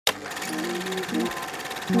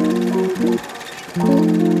Welcome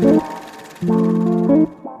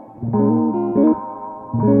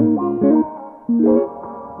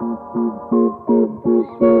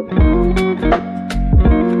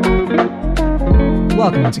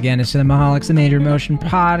once again to Cinemaholics, the Major Motion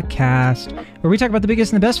Podcast, where we talk about the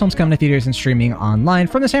biggest and the best films coming to theaters and streaming online.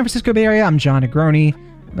 From the San Francisco Bay Area, I'm John Negroni.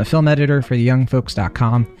 I'm a film editor for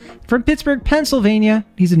theyoungfolks.com. From Pittsburgh, Pennsylvania,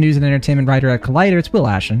 he's a news and entertainment writer at Collider. It's Will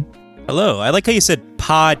Ashton. Hello. I like how you said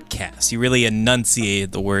podcast. You really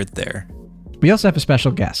enunciated the word there. We also have a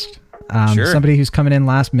special guest. Sure. Somebody who's coming in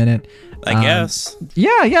last minute. I guess.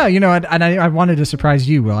 Yeah. You know, I wanted to surprise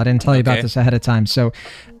you, Will. I didn't tell you about this ahead of time. So,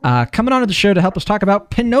 coming on to the show to help us talk about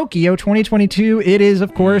Pinocchio 2022, it is,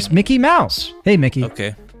 of course, Mickey Mouse. Hey, Mickey.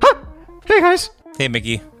 Okay. Huh. Hey, guys. Hey,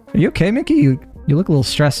 Mickey. Are you okay, Mickey? You look a little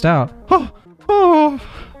stressed out. I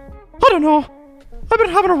don't know. I've been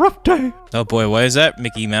having a rough day. Oh, boy. Why is that,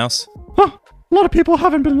 Mickey Mouse? A lot of people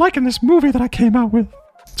haven't been liking this movie that I came out with.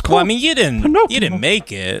 It's called Well, I mean, you didn't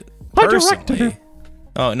make it. I directed it.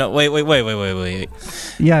 Oh, no, wait.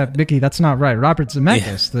 Yeah, Mickey, that's not right. Robert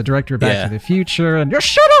Zemeckis, the director of Back to the Future, and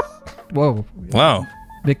Shut up! Whoa. Wow.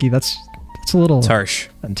 Mickey, that's a little It's harsh.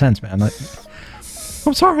 intense, man.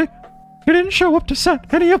 I'm sorry. He didn't show up to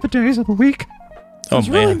set any of the days of the week. It was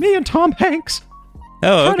really me and Tom Hanks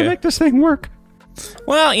trying to make this thing work.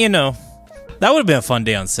 Well, you know, that would have been a fun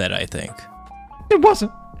day on set, I think. It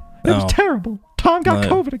wasn't. It was terrible. Tom got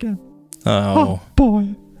COVID again. Oh,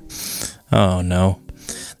 boy. Oh, no.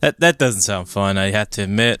 That doesn't sound fun, I have to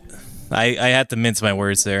admit. I had to mince my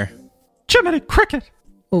words there. Jiminy Cricket!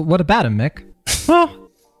 Well, what about him, Mick?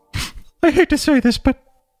 Well, I hate to say this, but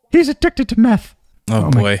he's addicted to meth.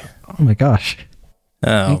 Oh boy. Oh my gosh.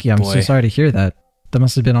 Oh, Thank you. I'm so sorry to hear that. That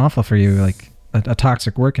must have been awful for you, like a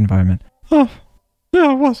toxic work environment. Oh,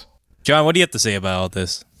 yeah, it was. John, what do you have to say about all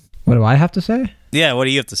this? What do I have to say? Yeah, what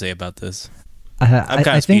do you have to say about this? I'm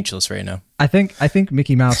kind of speechless right now. I think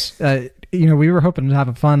Mickey Mouse, we were hoping to have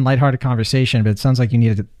a fun, lighthearted conversation, but it sounds like you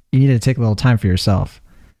needed to take a little time for yourself.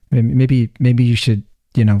 Maybe you should,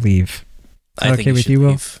 leave. Is that okay with you,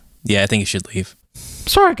 Will? Yeah, I think you should leave.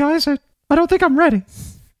 Sorry, guys. I don't think I'm ready.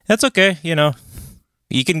 That's okay.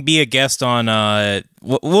 You can be a guest on,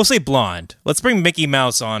 we'll say Blonde. Let's bring Mickey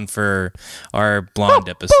Mouse on for our Blonde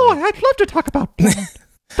episode. Boy, I'd love to talk about Blonde.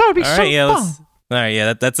 That would be so fun. All right,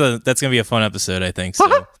 yeah, that's gonna be a fun episode, I think. So,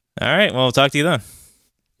 all right, well, we'll talk to you then.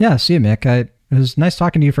 Yeah, see you, Mick. It was nice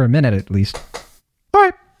talking to you for a minute, at least. All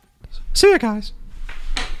right, see you guys.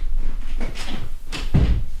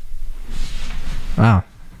 Wow,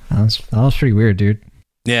 that was pretty weird, dude.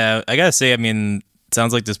 Yeah, I gotta say, I mean, it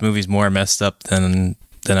sounds like this movie's more messed up than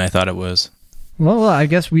I thought it was. Well, I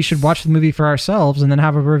guess we should watch the movie for ourselves and then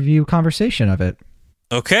have a review conversation of it.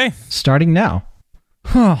 Okay. Starting now.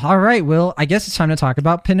 All right, Will, I guess it's time to talk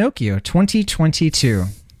about Pinocchio 2022.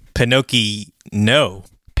 Pinocchio, no.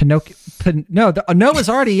 No, no is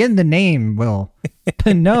already in the name, Will.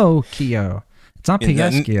 Pinocchio. It's not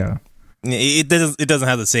Pinocchio. It doesn't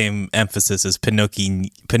have the same emphasis as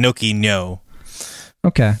Pinocchio. No.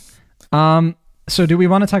 Okay. So do we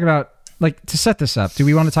want to talk about, to set this up, do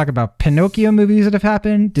we want to talk about Pinocchio movies that have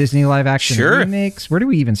happened? Disney live action remakes? Where do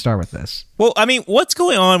we even start with this? Well, I mean, what's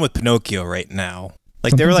going on with Pinocchio right now?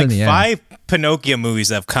 There were 5 Pinocchio movies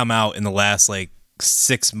that have come out in the last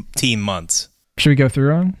 16 months. Should we go through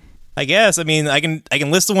them? I guess. I mean, I can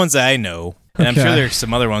list the ones that I know, and I'm sure there's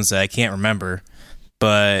some other ones that I can't remember.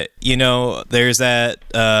 But there's that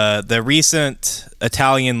the recent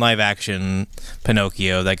Italian live action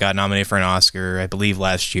Pinocchio that got nominated for an Oscar, I believe,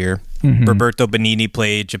 last year. Mm-hmm. Roberto Benigni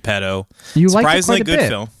played Geppetto. You liked surprisingly it quite a good bit.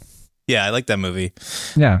 film. Yeah, I like that movie.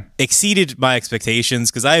 Yeah, exceeded my expectations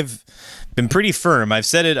because I've been pretty firm. I've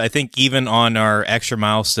said it, I think, even on our extra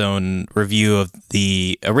milestone review of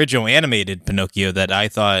the original animated Pinocchio, that I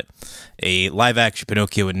thought a live-action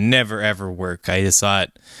Pinocchio would never, ever work. I just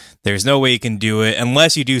thought there's no way you can do it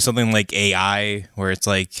unless you do something like AI, where it's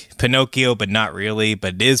like Pinocchio, but not really,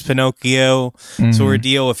 but it is Pinocchio sort of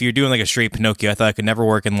deal. If you're doing a straight Pinocchio, I thought it could never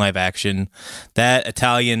work in live action. That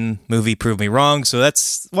Italian movie proved me wrong, so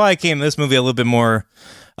that's why I came to this movie a little bit more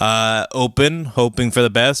open, hoping for the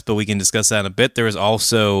best, but we can discuss that in a bit. There was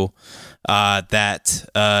also that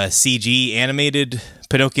CG animated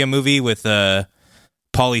Pinocchio movie with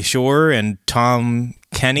Pauly Shore and Tom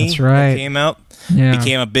Kenny. That's right. That came out. Yeah.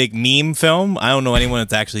 Became a big meme film. I don't know anyone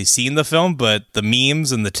that's actually seen the film, but the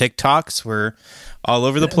memes and the TikToks were all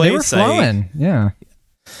over the place. They were flowing. Yeah.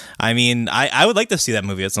 I mean, I would like to see that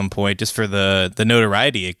movie at some point just for the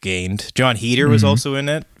notoriety it gained. John Heder was also in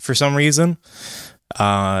it for some reason.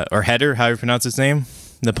 Or Heder, how you pronounce his name.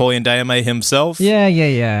 Napoleon Dynamite himself.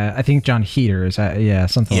 Yeah. I think John Heater is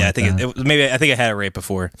something. Yeah, like I think I think I had it right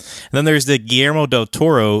before. And then there's the Guillermo del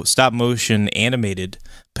Toro stop motion animated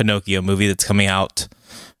Pinocchio movie that's coming out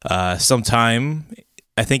sometime,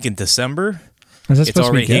 I think in December. Is that supposed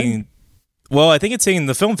to be good? Well, I think it's hitting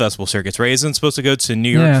the film festival circuits, right? Isn't it supposed to go to New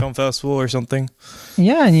York Film Festival or something?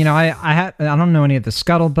 Yeah, and I don't know any of the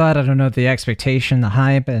scuttlebutt. I don't know the expectation, the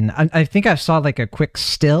hype, and I think I saw like a quick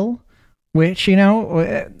still, which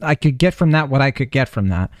I could get from that what I could get from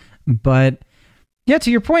that. But yeah,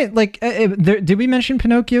 to your point, like, did we mention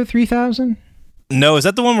Pinocchio 3000? No, is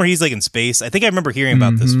that the one where he's like in space? I think I remember hearing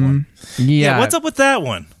about this one. Yeah, what's up with that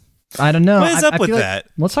one? I don't know. What is up with that?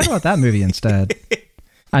 Let's talk about that movie instead.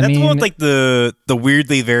 That's the one with like the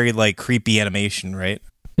weirdly very like creepy animation, right?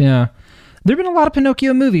 Yeah. There've been a lot of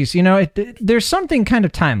Pinocchio movies, there's something kind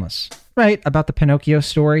of timeless, right, about the Pinocchio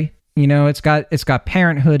story. It's got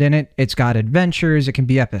parenthood in it, it's got adventures, it can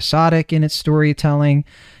be episodic in its storytelling.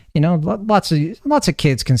 Lots of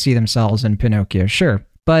kids can see themselves in Pinocchio, sure.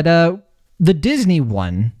 But the Disney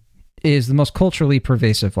one is the most culturally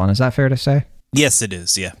pervasive one. Is that fair to say? Yes, it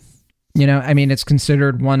is, yeah. It's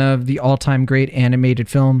considered one of the all-time great animated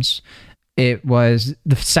films. It was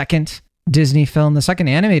the second Disney film, the second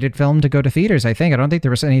animated film to go to theaters, I think. I don't think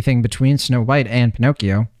there was anything between Snow White and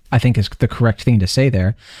Pinocchio, I think is the correct thing to say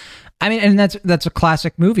there. And that's a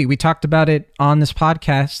classic movie. We talked about it on this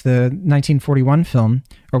podcast, the 1941 film,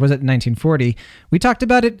 or was it 1940? We talked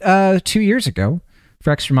about it 2 years ago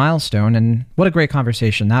for Extra Milestone, and what a great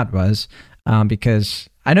conversation that was, because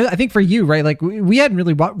I think for you, right, like we hadn't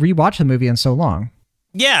really rewatched the movie in so long.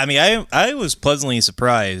 Yeah, I was pleasantly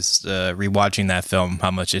surprised rewatching that film,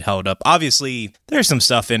 how much it held up. Obviously, there's some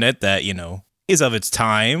stuff in it that, is of its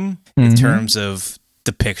time in terms of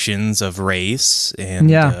depictions of race and,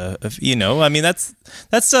 that's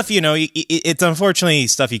stuff, it's unfortunately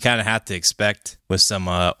stuff you kind of have to expect with some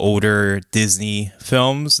older Disney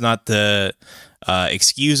films, not to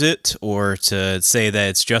excuse it or to say that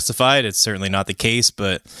it's justified. It's certainly not the case,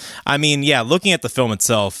 but looking at the film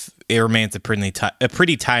itself, it remains a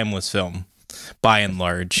pretty timeless film by and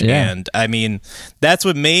large. Yeah. And that's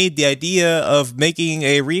what made the idea of making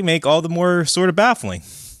a remake all the more sort of baffling.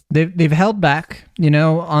 They've held back,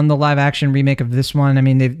 on the live action remake of this one.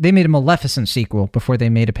 They made a Maleficent sequel before they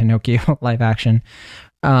made a Pinocchio live action.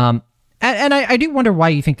 And I do wonder why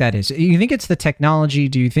you think that is. You think it's the technology?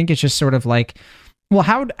 Do you think it's just sort of like, well,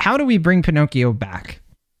 how do we bring Pinocchio back?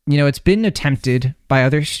 It's been attempted by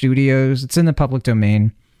other studios. It's in the public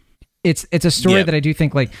domain. It's a story that I do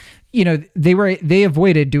think, like, they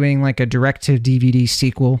avoided doing like a direct to DVD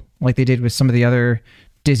sequel like they did with some of the other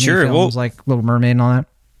Disney films, like Little Mermaid and all that.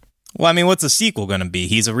 Well, what's the sequel going to be?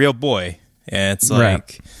 He's a real boy. And it's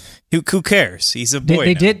like, who cares? He's a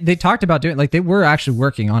boy. They talked about doing, like, they were actually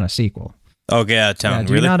working on a sequel. Oh, yeah, do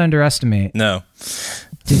really? not underestimate. No.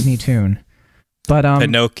 Disney Toon. But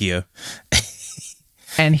Pinocchio.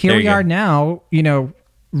 And here we are now,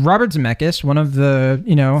 Robert Zemeckis, one of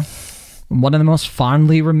the most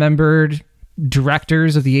fondly remembered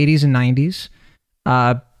directors of the 80s and 90s,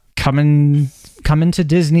 coming to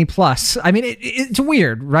Disney Plus. It's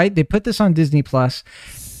weird, right? They put this on Disney Plus,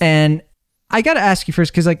 and I got to ask you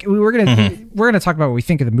first, because like we're gonna talk about what we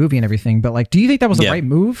think of the movie and everything, but like, do you think that was the right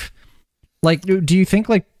move? Like, do you think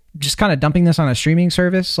like just kind of dumping this on a streaming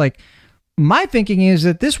service? Like, my thinking is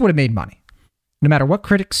that this would have made money, no matter what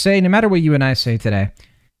critics say, no matter what you and I say today.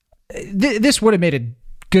 This would have made a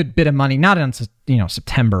good bit of money, not in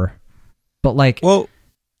September, but like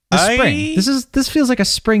spring. This feels like a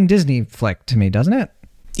spring Disney flick to me, doesn't it?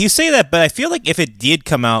 You say that, but I feel like if it did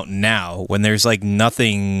come out now, when there's like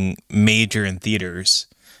nothing major in theaters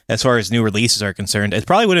as far as new releases are concerned, it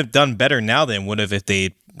probably would have done better now than would have if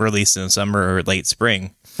they released in the summer or late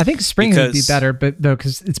spring. I think spring would be better, but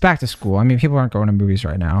because it's back to school. People aren't going to movies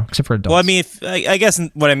right now, except for adults. Well, I guess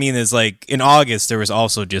what I mean is, like, in August there was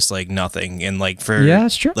also just like nothing, and like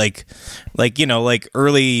that's true. Like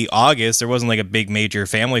early August there wasn't like a big major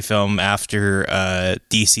family film after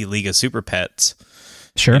DC League of Super Pets.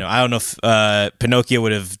 Sure. I don't know if Pinocchio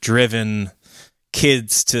would have driven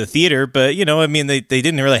kids to the theater, but they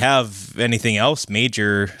didn't really have anything else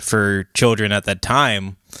major for children at that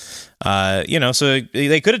time. So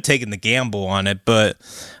they could have taken the gamble on it. But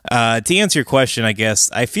to answer your question, I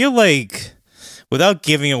guess I feel like, without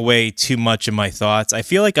giving away too much of my thoughts, I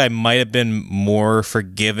feel like I might have been more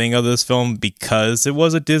forgiving of this film because it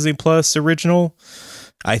was a Disney Plus original.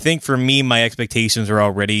 I think for me, my expectations were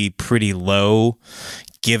already pretty low,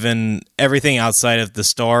 given everything outside of the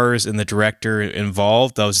stars and the director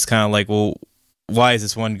involved. I was just kind of like, well, why is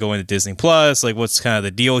this one going to Disney Plus? Like, what's kind of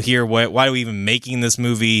the deal here? Why are we even making this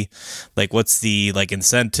movie? Like, what's the like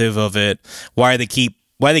incentive of it? Why they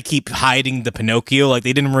keep hiding the Pinocchio? Like,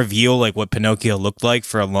 they didn't reveal like what Pinocchio looked like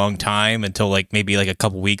for a long time until like maybe like a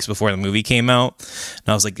couple weeks before the movie came out. And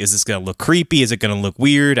I was like, is this gonna look creepy? Is it gonna look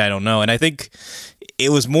weird? I don't know. And I think it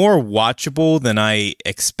was more watchable than I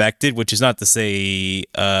expected, which is not to say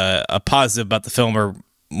a positive about the film, or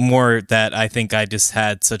more that I think I just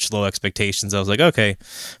had such low expectations. I was like, okay,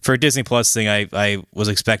 for a Disney Plus thing, I was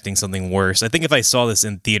expecting something worse. I think if I saw this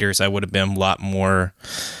in theaters, I would have been a lot more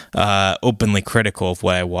openly critical of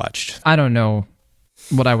what I watched. I don't know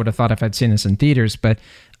what I would have thought if I'd seen this in theaters, but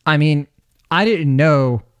I mean, I didn't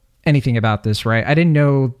know anything about this, right? I didn't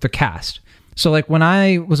know the cast. So like when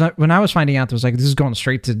I was finding out, it was like, this is going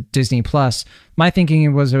straight to Disney Plus. My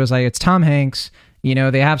thinking was, like, it's Tom Hanks. You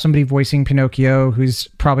know, they have somebody voicing Pinocchio who's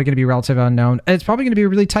probably going to be relatively unknown. It's probably going to be a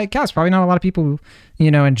really tight cast. Probably not a lot of people,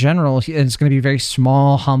 you know, in general. It's going to be very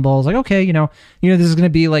small, humble. It's like, okay, you know, this is going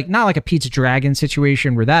to be like, not like a Pete's Dragon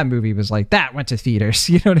situation where that movie was like, that went to theaters.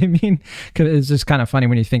 You know what I mean? Cause it's just kind of funny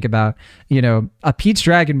when you think about, you know, a Pete's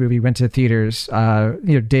Dragon movie went to theaters.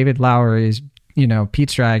 David Lowery's,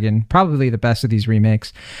 Pete's Dragon, probably the best of these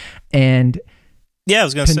remakes. And yeah, I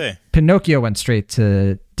was going to say Pinocchio went straight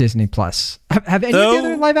to Disney Plus. Have any of the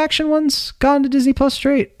other live action ones gone to Disney Plus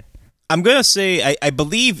straight? I'm going to say, I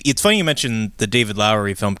believe, it's funny you mentioned the David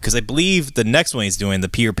Lowery film, because I believe the next one he's doing, the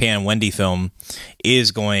Peter Pan Wendy film,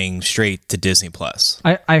 is going straight to Disney Plus.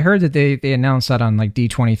 I heard that they announced that on like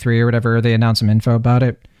D23 or whatever. They announced some info about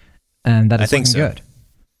it, and that it's looking good.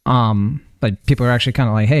 Like people are actually kind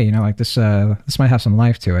of like, hey, like this might have some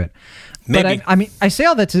life to it. Maybe. But I mean, I say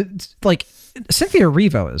all that to like, Cynthia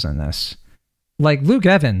Erivo is in this, like Luke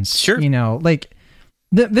Evans. Sure. Like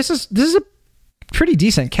this is a pretty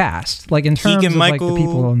decent cast. Like in terms of like the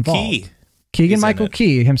people involved. Keegan-Michael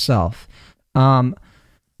Key himself. So I'm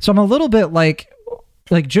a little bit like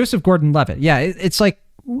Joseph Gordon-Levitt. Yeah, it's like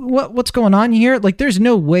what's going on here? Like there's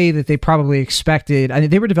no way that they probably expected. I mean,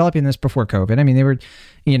 they were developing this before COVID. I mean, they were,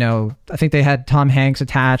 I think they had Tom Hanks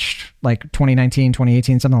attached like 2019,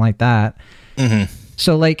 2018, something like that. Mm-hmm.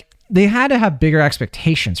 So like they had to have bigger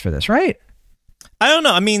expectations for this, right? I don't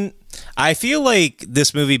know. I mean, I feel like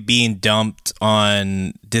this movie being dumped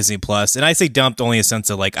on Disney Plus, and I say dumped only in a sense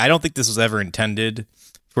of like, I don't think this was ever intended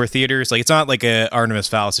for theaters. Like, it's not like a Artemis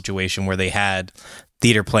Fowl situation where they had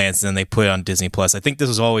theater plans and then they put it on Disney Plus. I think this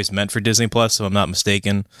was always meant for Disney Plus, so I'm not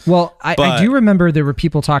mistaken. Well, I do remember there were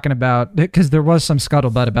people talking about, because there was some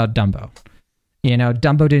scuttlebutt about Dumbo.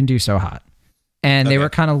 Dumbo didn't do so hot. And they were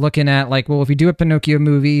kind of looking at like, well, if we do a Pinocchio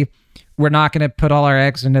movie, we're not going to put all our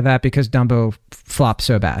eggs into that because Dumbo flopped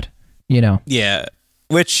so bad, Yeah,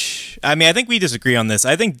 which, I mean, I think we disagree on this.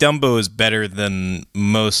 I think Dumbo is better than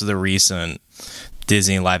most of the recent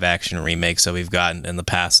Disney live-action remakes that we've gotten in the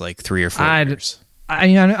past, like 3 or 4 years. I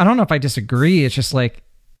don't know if I disagree. It's just like,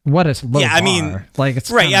 what is low bar? I mean, like it's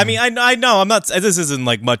right. I mean, I know I'm not. This isn't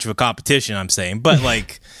like much of a competition. I'm saying, but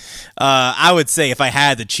like, I would say if I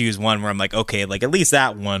had to choose one where I'm like, okay, like at least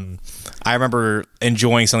that one, I remember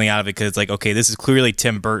enjoying something out of it because it's like, okay, this is clearly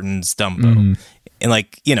Tim Burton's Dumbo, and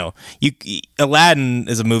like Aladdin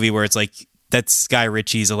is a movie where it's like that's Guy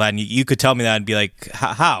Ritchie's Aladdin. You could tell me that and be like,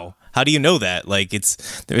 how? How do you know that? Like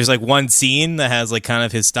there's like one scene that has like kind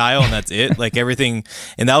of his style and that's it. Like everything,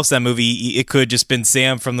 and that movie, it could just been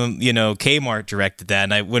Sam from the, Kmart directed that,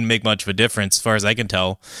 and it wouldn't make much of a difference as far as I can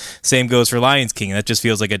tell. Same goes for Lions King. That just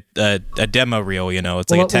feels like a demo reel, it's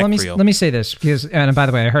like a tech reel. Let me say this, because, and by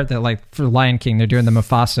the way, I heard that like for Lion King, they're doing the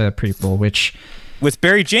Mufasa prequel, which... With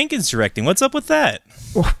Barry Jenkins directing. What's up with that?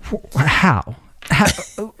 How?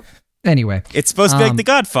 Anyway, it's supposed to be like The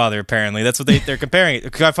Godfather. Apparently, that's what they're comparing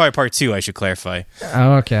it. Godfather Part 2. I should clarify.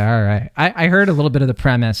 Oh, okay, all right. I heard a little bit of the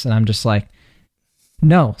premise, and I'm just like,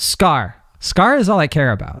 no, Scar. Scar is all I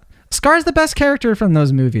care about. Scar is the best character from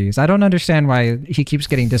those movies. I don't understand why he keeps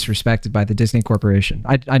getting disrespected by the Disney Corporation.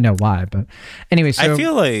 I know why, but anyway. So I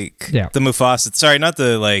feel like the Mufasa. Sorry, not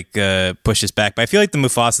to like push this back, but I feel like the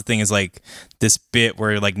Mufasa thing is like this bit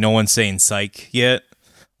where like no one's saying psych yet.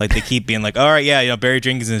 Like they keep being like, all right, yeah, Barry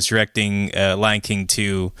Jenkins is directing Lion King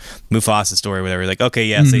 2, Mufasa story, or whatever. Like, okay,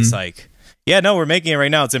 yeah, say psych. Yeah, no, we're making it right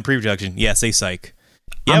now. It's in pre-production. Yeah, say psych.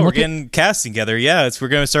 Yeah, we're getting casting together. Yeah, we're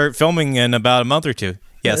going to start filming in about a month or 2.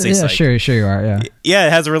 Yeah, say psych. Sure you are, yeah. Yeah, it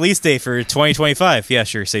has a release date for 2025. Yeah,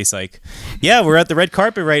 sure, say psych. Yeah, we're at the red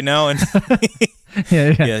carpet right now. And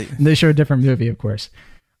yeah. They show a different movie, of course.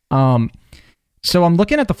 So I'm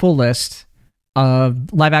looking at the full list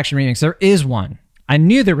of live-action remakes. There is one. I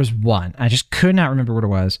knew there was one. I just could not remember what it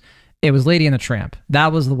was. It was Lady and the Tramp.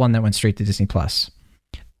 That was the one that went straight to Disney Plus.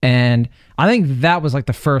 And I think that was like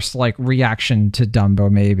the first like reaction to Dumbo,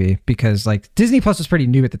 maybe, because like Disney Plus was pretty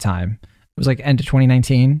new at the time. It was like end of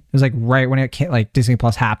 2019. It was like right when it came, like Disney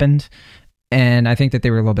Plus happened. And I think that they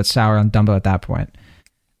were a little bit sour on Dumbo at that point.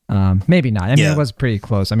 Maybe not. I mean, it was pretty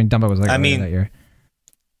close. I mean, Dumbo was like that year.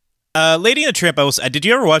 Lady and the Tramp, did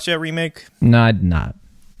you ever watch that remake? No, I did not.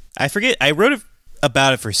 I forget. I wrote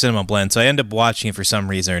about it for Cinema Blend, so I ended up watching it for some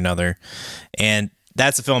reason or another. And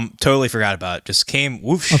that's a film totally forgot about. Just came,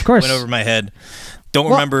 whoosh, of course, went over my head. Don't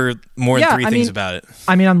remember more than three things about it.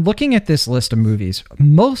 I mean, I'm looking at this list of movies.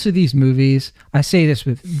 Most of these movies, I say this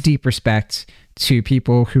with deep respect to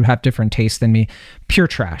people who have different tastes than me, pure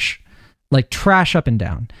trash. Like trash up and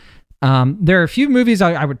down. There are a few movies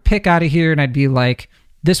I would pick out of here and I'd be like,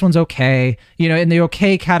 this one's okay. You know, in the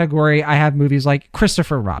okay category, I have movies like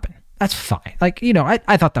Christopher Robin. That's fine. Like, you know,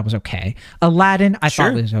 I thought that was okay. Aladdin, I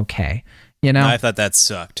thought was okay. You know, I thought that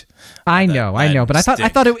sucked. I know, but I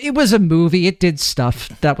thought it was a movie. It did stuff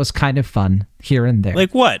that was kind of fun here and there.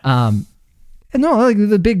 Like what? No, like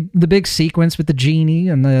the big sequence with the genie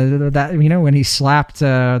and that, you know, when he slapped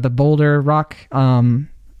the boulder rock.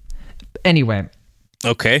 Anyway.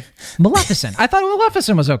 Okay. Maleficent. I thought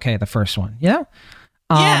Maleficent was okay, the first one. Yeah.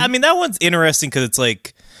 Yeah, I mean that one's interesting because it's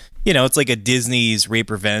like, you know, it's like a Disney's rape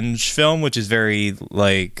revenge film, which is very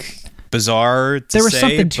like bizarre to say. There was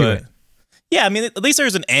something to it. Yeah, I mean, at least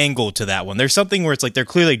there's an angle to that one. There's something where it's like they're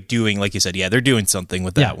clearly doing, like you said, they're doing something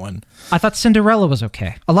with that one. I thought Cinderella was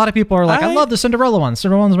okay. A lot of people are like, I love the Cinderella one.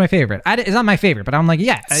 Cinderella one's my favorite. It's not my favorite, but I'm like, you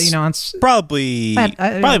know, it's probably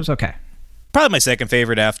it was okay. Probably my second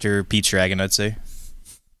favorite after Pete's Dragon, I'd say.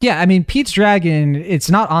 Yeah, I mean, Pete's Dragon, it's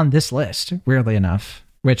not on this list, weirdly enough,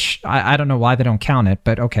 which I don't know why they don't count it,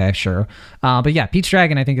 but okay, sure. But yeah, Pete's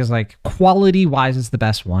Dragon, I think, is like quality-wise is the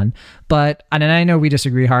best one. But, and I know we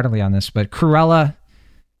disagree heartily on this, but Cruella,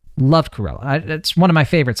 loved Cruella. It's one of my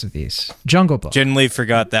favorites of these. Jungle Book. Genuinely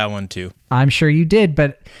forgot that one too. I'm sure you did,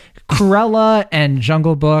 but Cruella and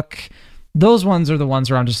Jungle Book, those ones are the ones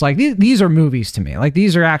where I'm just like, these are movies to me. Like,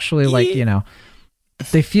 these are actually like, you know,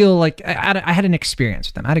 they feel like I had an experience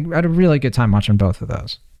with them. I had a really good time watching both of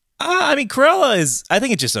those. I mean, Cruella is, I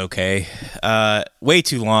think it's just okay. Way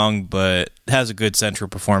too long, but has a good central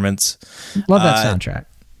performance. Love that soundtrack.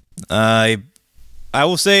 I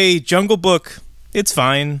will say Jungle Book, it's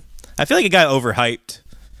fine. I feel like it got overhyped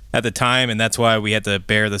at the time, and that's why we had to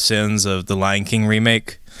bear the sins of the Lion King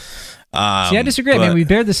remake. See, I disagree. I mean, we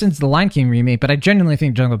bear the sins of the Lion King remake, but I genuinely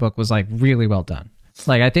think Jungle Book was like really well done.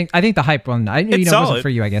 Like, I think the hype one, it wasn't for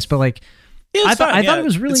you, I guess, but like, I thought it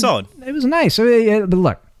was really solid. It was nice. So, but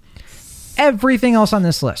look, everything else on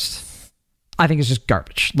this list, I think is just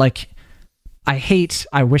garbage. Like,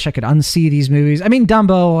 I wish I could unsee these movies. I mean,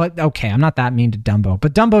 Dumbo, okay, I'm not that mean to Dumbo,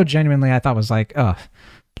 but Dumbo genuinely I thought was like, I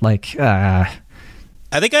think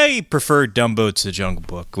I prefer Dumbo to Jungle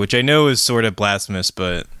Book, which I know is sort of blasphemous,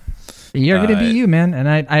 but you're gonna be you, man, and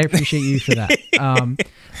I appreciate you for that.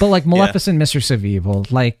 But like Maleficent, Mistress of Evil,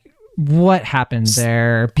 like what happened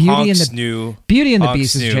there? Beauty and the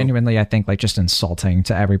Beast is genuinely, I think, like just insulting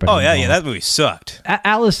to everybody. Oh yeah, that movie sucked.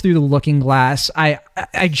 Alice Through the Looking Glass, I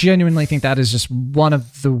genuinely think that is just one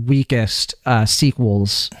of the weakest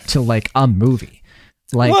sequels to like a movie.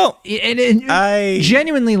 Like, well, I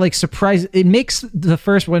genuinely like surprised. It makes the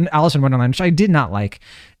first one, Alice in Wonderland, which I did not like.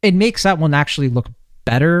 It makes that one actually look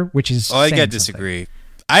better, which is I gotta disagree.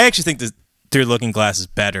 I actually think the Through Looking Glass is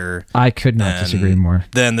better. I could not disagree more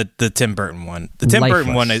than the Tim Burton one. The Tim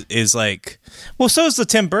Burton one is like, well, so is the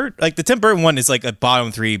Tim Burton. Like the Tim Burton one is like a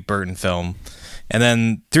bottom 3 Burton film, and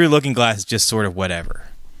then Through Looking Glass is just sort of whatever.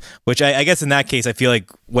 Which I guess in that case, I feel like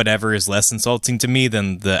whatever is less insulting to me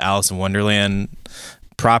than the Alice in Wonderland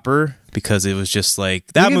proper, because it was just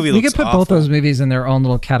like that movie. We could put both those movies in their own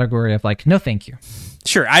little category of like, no, thank you.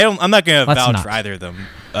 Sure, I'm not going to vouch for either of them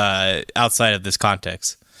outside of this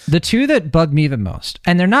context. The two that bug me the most,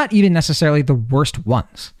 and they're not even necessarily the worst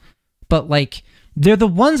ones, but like they're the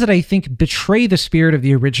ones that I think betray the spirit of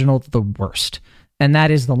the original the worst, and that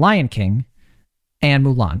is The Lion King and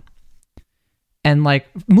Mulan. And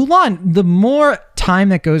like Mulan, the more time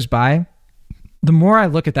that goes by, the more I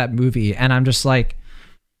look at that movie, and I'm just like,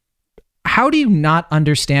 how do you not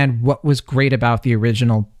understand what was great about the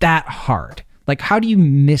original that hard? Like, how do you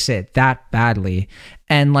miss it that badly?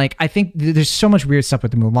 And like, I think there's so much weird stuff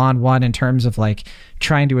with the Mulan one in terms of like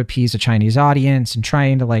trying to appease a Chinese audience and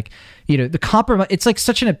trying to like, you know, the compromise. It's like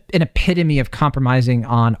such an epitome of compromising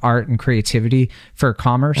on art and creativity for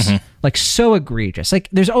commerce. Mm-hmm. Like so egregious. Like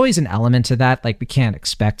there's always an element to that. Like we can't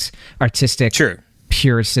expect artistic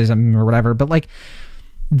puricism or whatever, but like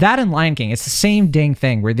That and Lion King, it's the same dang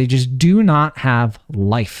thing where they just do not have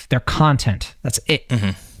life. They're content. That's it.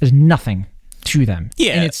 Mm-hmm. There's nothing to them.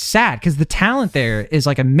 Yeah. And it's sad because the talent there is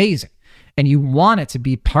like amazing. And you want it to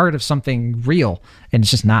be part of something real. And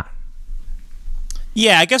it's just not.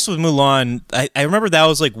 Yeah, I guess with Mulan, I remember that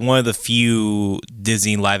was like one of the few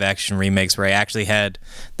Disney live action remakes where I actually had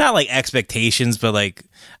not like expectations, but like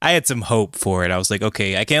I had some hope for it. I was like,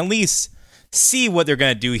 okay, I can at least see what they're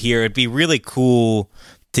going to do here. It'd be really cool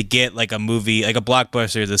to get like a movie, like a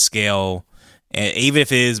blockbuster to scale, even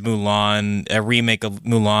if it is Mulan, a remake of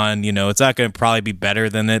Mulan. You know, it's not going to probably be better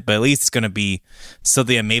than it, but at least it's going to be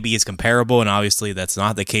something that maybe is comparable. And obviously, that's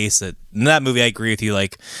not the case. That in that movie, I agree with you.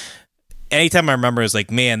 Like, anytime I remember, it's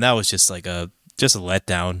like, man, that was just like a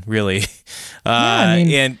letdown, really.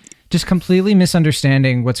 And just completely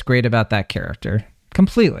misunderstanding what's great about that character,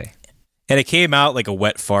 completely. And it came out like a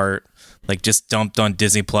wet fart. Like just dumped on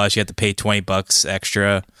Disney Plus. You had to pay $20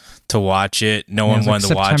 extra to watch it. No one wanted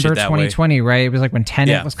to watch it that September 2020, right? It was like when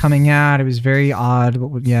Tenet was coming out. It was very odd.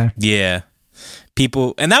 Yeah.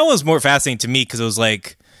 People, and that was more fascinating to me because it was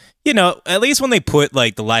like, you know, at least when they put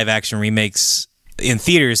like the live action remakes in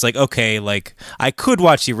theaters, like, okay, like I could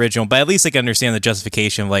watch the original, but at least I can understand the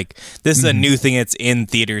justification. Like this is a new thing that's in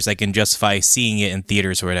theaters. I can justify seeing it in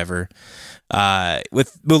theaters or whatever.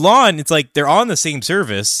 With Mulan, it's like they're on the same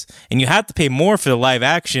service and you have to pay more for the live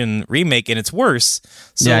action remake and it's worse.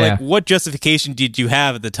 So what justification did you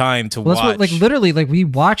have at the time to watch? What, like literally, like we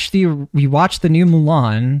watched the new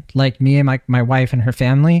Mulan, like me and my wife and her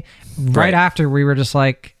family, right after we were just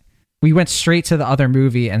like, we went straight to the other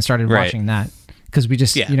movie and started watching that because we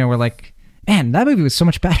just, you know, we're like, man, that movie was so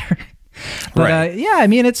much better. But I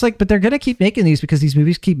mean, it's like, but they're going to keep making these because these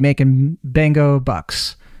movies keep making bango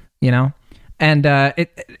bucks, you know? And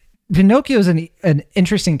Pinocchio is an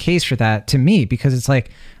interesting case for that to me because it's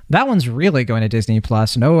like that one's really going to Disney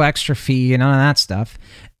Plus, no extra fee and none of that stuff.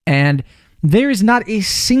 And there is not a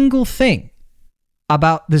single thing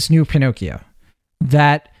about this new Pinocchio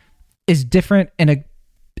that is different in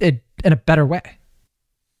a better way.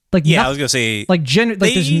 Like I was gonna say like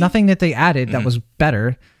there's nothing that they added that was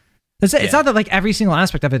better. It's not that like every single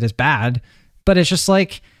aspect of it is bad, but it's just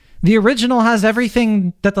like. The original has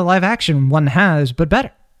everything that the live action one has, but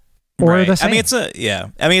better. Or the same. I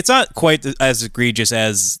mean, it's not quite as egregious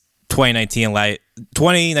as 2019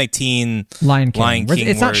 Lion King.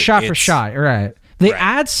 It's not shot for shot, right? They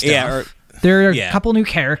add stuff. Yeah, there are a couple new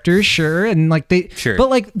characters, sure, and like but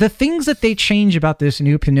like the things that they change about this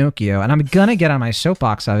new Pinocchio, and I'm gonna get on my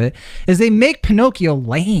soapbox of it, is they make Pinocchio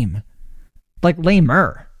lame, like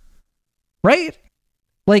lamer, right?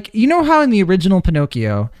 Like, you know how in the original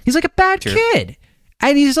Pinocchio, he's like a bad kid.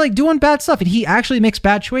 And he's like doing bad stuff. And he actually makes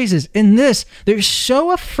bad choices. In this, they're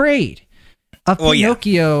so afraid of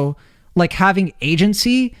Pinocchio like having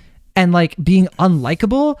agency and like being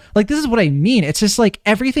unlikable. Like, this is what I mean. It's just like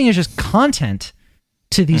everything is just content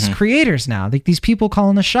to these creators now. Like these people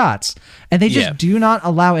calling the shots. And they just do not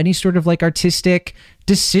allow any sort of like artistic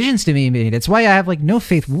decisions to be made. It's why I have like no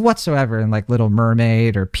faith whatsoever in like Little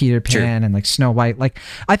Mermaid or Peter Pan and like Snow White. Like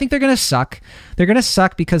I think they're gonna suck. They're gonna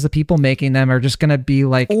suck because the people making them are just gonna be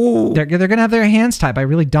like they're gonna have their hands tied by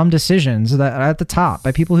really dumb decisions that are at the top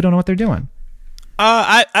by people who don't know what they're doing.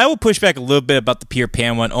 I will push back a little bit about the Peter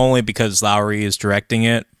Pan one only because Lowry is directing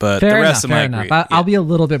it, but fair the rest enough, of them I agree. I'll be a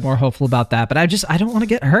little bit more hopeful about that, but I don't want to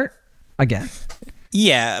get hurt again.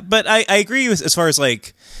 Yeah, but I agree with as far as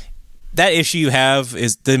like that issue you have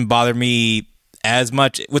didn't bother me as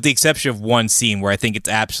much, with the exception of one scene where I think it's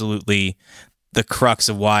absolutely the crux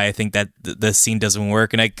of why I think that the scene doesn't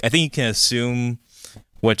work. And I think you can assume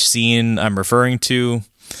which scene I'm referring to.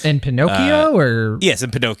 In Pinocchio or? Yes,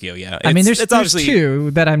 in Pinocchio, yeah. I mean, there's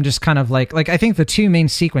two that I'm just kind of like I think the two main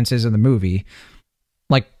sequences in the movie,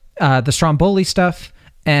 like the Stromboli stuff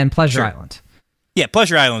and Pleasure Island. Yeah,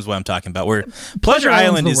 Pleasure Island is what I'm talking about. Where Pleasure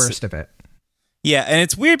Island is the worst of it. Yeah, and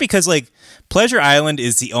it's weird because like Pleasure Island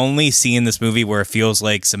is the only scene in this movie where it feels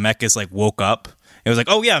like Zemeckis like woke up. It was like,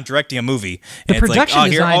 oh yeah, I'm directing a movie. And the production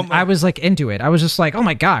design, I was like into it. I was just like, oh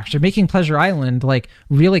my gosh, they're making Pleasure Island like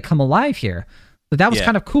really come alive here. But that was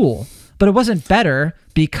kind of cool. But it wasn't better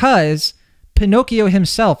because Pinocchio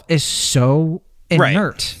himself is so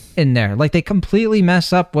inert in there. Like they completely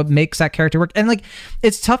mess up what makes that character work. And like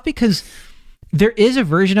it's tough because there is a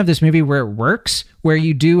version of this movie where it works, where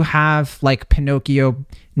you do have like Pinocchio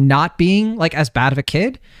not being like as bad of a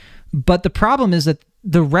kid. But the problem is that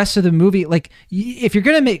the rest of the movie, like if you're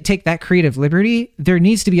going to take that creative liberty, there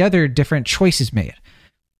needs to be other different choices made,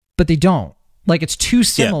 but they don't. Like it's too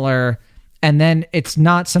similar and then it's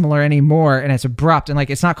not similar anymore and it's abrupt and like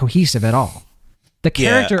it's not cohesive at all. The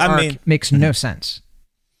character arc makes no sense.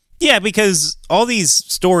 Yeah, because all these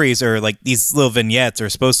stories are like these little vignettes are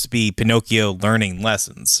supposed to be Pinocchio learning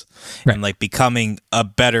lessons and like becoming a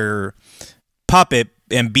better puppet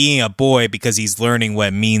and being a boy because he's learning what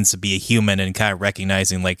it means to be a human and kind of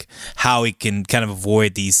recognizing like how he can kind of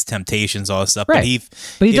avoid these temptations, all this stuff. Right.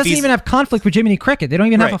 But he doesn't even have conflict with Jiminy Cricket. They don't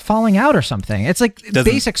even have a falling out or something. It's like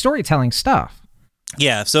basic storytelling stuff.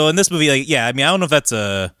 Yeah. So in this movie, like, yeah, I mean, I don't know if that's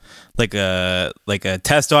a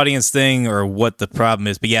test audience thing or what the problem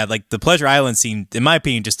is, but yeah, like the Pleasure Island scene, in my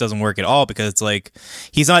opinion, just doesn't work at all because it's like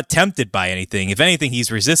he's not tempted by anything. If anything, he's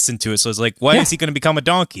resistant to it. So it's like, why is he going to become a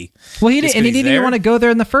donkey? Well, he didn't even want to go there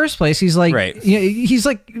in the first place. He's like, he's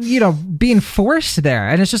like, being forced there,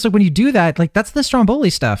 and it's just like when you do that, like that's the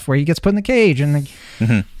Stromboli stuff where he gets put in the cage and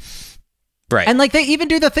like. Right. And like they even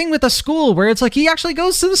do the thing with the school where it's like he actually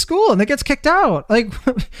goes to the school and then gets kicked out. Like,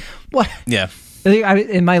 what? Yeah.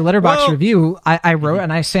 In my Letterboxd review, I wrote,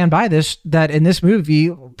 and I stand by this, that in this movie,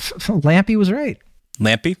 Lampy was right.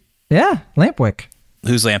 Lampy? Yeah, Lampwick.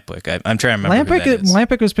 Who's Lampwick? I'm trying to remember who that is.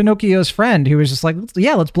 Lampwick was Pinocchio's friend who was just like,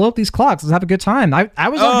 yeah, let's blow up these clocks. Let's have a good time. I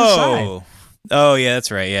was on his side. Oh, yeah,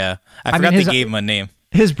 that's right, yeah. I forgot they gave him a name.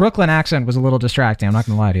 His Brooklyn accent was a little distracting. I'm not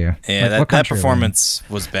going to lie to you. Yeah, like, that performance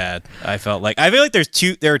was bad. I feel like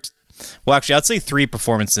well, actually, I'd say 3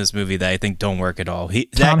 performances in this movie that I think don't work at all.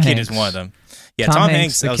 That kid is one of them. Yeah, Tom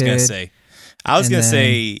Hanks, I was going to say. I was going to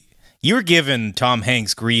say, you were giving Tom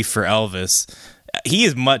Hanks grief for Elvis. He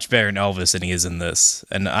is much better in Elvis than he is in this.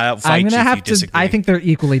 And I'll fight you if you disagree. I think they're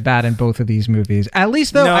equally bad in both of these movies. At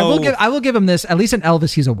least, though, I will give him this. At least in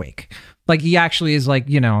Elvis, he's awake. Like, he actually is like,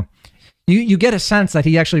 you get a sense that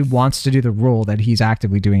he actually wants to do the role that he's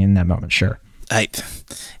actively doing in that moment. Sure.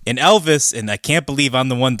 In Elvis, and I can't believe I'm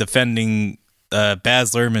the one defending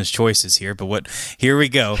Baz Luhrmann's choices here, but here we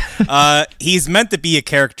go. He's meant to be a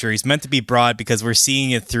character. He's meant to be broad because we're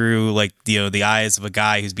seeing it through like the eyes of a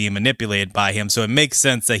guy who's being manipulated by him. So it makes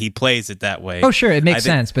sense that he plays it that way. Oh, sure, it makes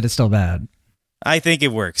sense, but it's still bad. I think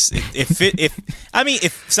it works.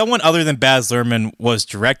 If someone other than Baz Luhrmann was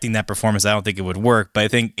directing that performance, I don't think it would work. But I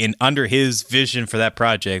think under his vision for that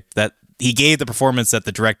project, that he gave the performance that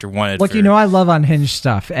the director wanted. Look, I love unhinged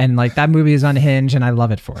stuff, and like that movie is unhinged, and I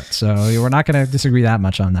love it for it. So we're not going to disagree that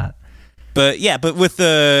much on that. But with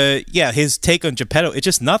his take on Geppetto, it's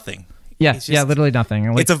just nothing. Yeah, literally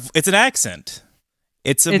nothing. Like, it's an accent.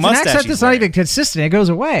 It's an accent that's not even consistent. It goes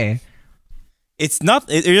away. It's not.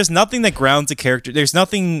 There's just nothing that grounds a character. There's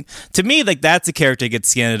nothing to me like that's a character that gets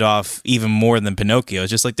scanned off even more than Pinocchio. It's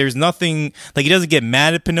just like there's nothing like he doesn't get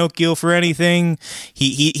mad at Pinocchio for anything.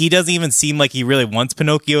 He doesn't even seem like he really wants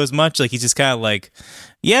Pinocchio as much. Like he's just kind of like,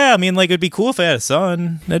 yeah, I mean, like it'd be cool if I had a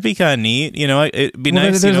son. That'd be kind of neat. It'd be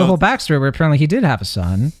nice. There's a whole backstory where apparently he did have a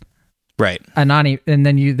son. Right. And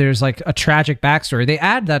then there's like a tragic backstory. They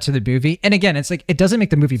add that to the movie, and again, it's like it doesn't make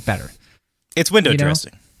the movie better. It's window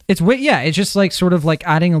dressing. It's just like sort of like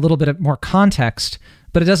adding a little bit of more context,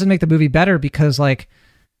 but it doesn't make the movie better because like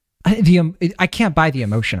I can't buy the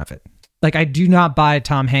emotion of it. Like I do not buy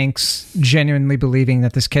Tom Hanks genuinely believing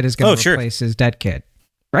that this kid is going to replace his dead kid.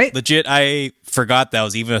 Right? Legit, I forgot that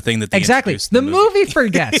was even a thing that they exactly. The movie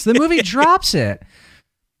forgets. The movie drops it.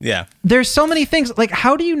 Yeah. There's so many things. Like,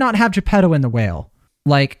 how do you not have Geppetto in The Whale?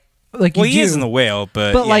 Like he is in The Whale,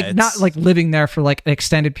 but like not like living there for like an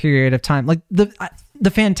extended period of time. Like the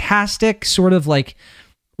fantastic sort of like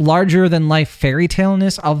larger than life fairy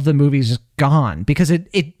taleness of the movie is just gone because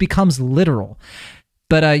it becomes literal.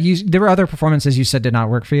 But there were other performances you said did not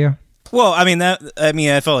work for you. Well,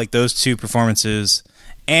 I felt like those 2 performances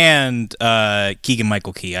and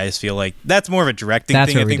Keegan-Michael Key. I just feel like that's more of a directing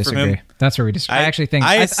thing. I think from him. That's where we disagree. I actually think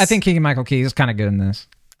I think Keegan-Michael Key is kind of good in this.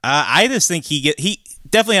 I just think he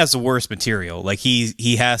definitely has the worst material. Like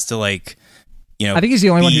he has to like, I think he's the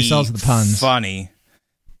only one who sells the puns. Funny.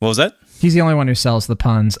 What was that? He's the only one who sells the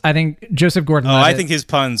puns. I think Joseph Gordon-Levitt. I think his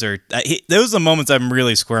puns are... those are the moments I'm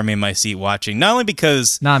really squirming in my seat watching. Not only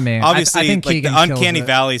because... Not me. Obviously, I think like the Uncanny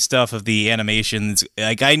Valley stuff of the animations,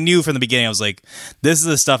 like I knew from the beginning, I was like, this is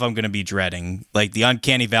the stuff I'm going to be dreading. Like the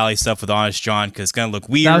Uncanny Valley stuff with Honest John, because it's going to look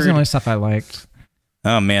weird. That was the only stuff I liked.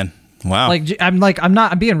 Oh, man. Wow.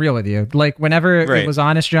 I'm being real with you. Like whenever it was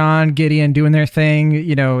Honest John, Gideon doing their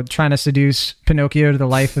thing, trying to seduce Pinocchio to the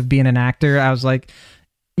life of being an actor, I was like...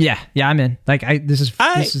 Yeah, I'm in. Like, this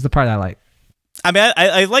is the part I like. I mean,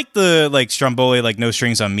 I like the like Stromboli, like No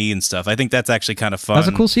Strings on Me and stuff. I think that's actually kind of fun. That's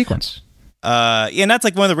a cool sequence. And that's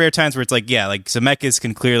like one of the rare times where it's like, yeah, like Zemeckis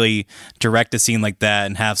can clearly direct a scene like that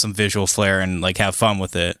and have some visual flair and like have fun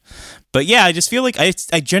with it. But yeah, I just feel like I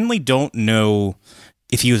generally don't know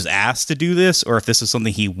if he was asked to do this or if this was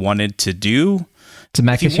something he wanted to do.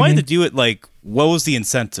 if he wanted to do it, like, what was the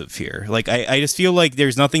incentive here? Like, I just feel like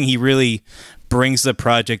there's nothing he really brings to the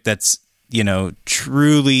project that's, you know,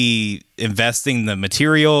 truly investing the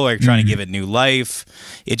material or trying to give it new life.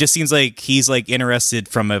 It just seems like he's like interested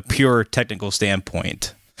from a pure technical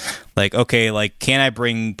standpoint. Like, okay, like, can I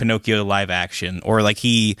bring Pinocchio to live action? Or like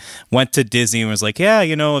he went to Disney and was like, yeah,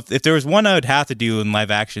 you know, if there was one I would have to do in live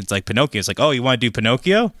action, it's like Pinocchio. It's like, oh, you want to do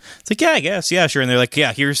Pinocchio? It's like, yeah, I guess. Yeah, sure. And they're like,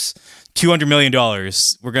 yeah, here's $200 million.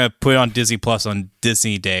 We're going to put it on Disney Plus on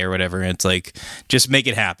Disney Day or whatever. And it's like, just make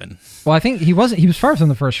it happen. Well, I think he was far from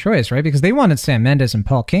the first choice, right? Because they wanted Sam Mendes and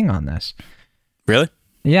Paul King on this. Really?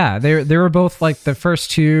 Yeah, they were both like the first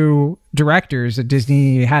two directors that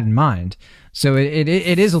Disney had in mind. So it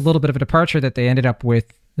is a little bit of a departure that they ended up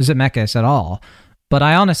with Zemeckis at all. But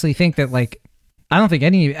I honestly think that, like, I don't think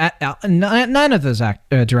none of those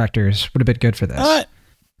directors would have been good for this.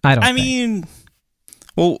 I mean,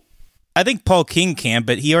 well, I think Paul King can,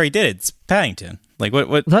 but he already did it. It's Paddington. Like, what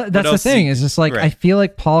that's what the thing is just like, right. I feel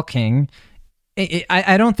like Paul King,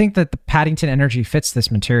 I don't think that the Paddington energy fits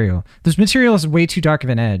this material. This material is way too dark of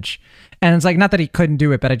an edge. And it's like, not that he couldn't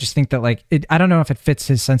do it, but I just think that, like, I don't know if it fits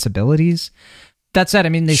his sensibilities. That said, I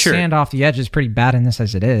mean, they stand off the edges pretty bad in this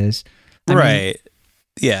as it is. I mean,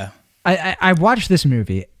 yeah. I watched this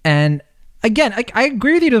movie, and again, I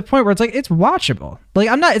agree with you to the point where it's like, it's watchable. Like,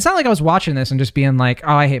 it's not like I was watching this and just being like,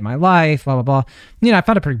 oh, I hate my life, blah, blah, blah. You know, I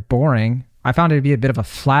found it pretty boring. I found it to be a bit of a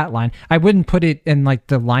flat line. I wouldn't put it in like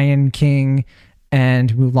the Lion King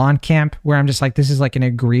and Mulan camp where I'm just like, this is like an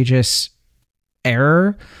egregious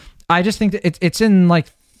error. I just think that it's in like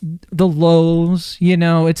the lows, you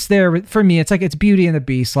know, it's there for me. It's like, it's Beauty and the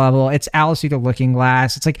Beast level. It's Alice Through the Looking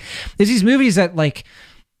Glass. It's like, there's these movies that, like,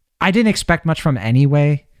 I didn't expect much from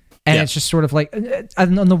anyway. And it's just sort of like,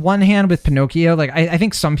 on the one hand with Pinocchio, like, I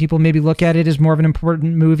think some people maybe look at it as more of an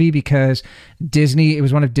important movie because it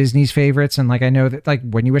was one of Disney's favorites. And like, I know that, like,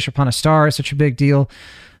 When You Wish Upon a Star is such a big deal,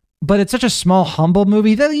 but it's such a small, humble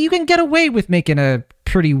movie that you can get away with making a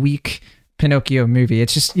pretty weak Pinocchio movie.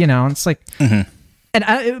 It's just, you know, it's like,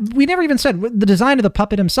 and we never even said the design of the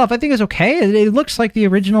puppet himself, I think, is okay. It looks like the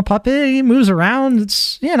original puppet. He moves around.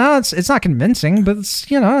 It's, you know, it's not convincing, but it's,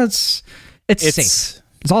 you know, it's safe.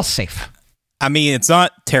 It's all safe. I mean, it's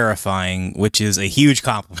not terrifying, which is a huge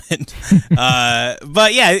compliment.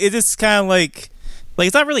 But yeah, it is kind of like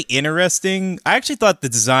it's not really interesting. I actually thought the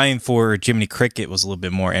design for Jiminy Cricket was a little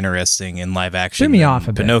bit more interesting in live action. Threw me off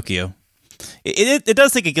a Pinocchio. Bit. It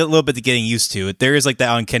does take a little bit to getting used to it. There is like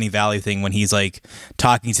that Uncanny Valley thing when he's like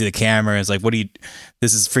talking to the camera. It's like,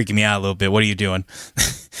 this is freaking me out a little bit. What are you doing?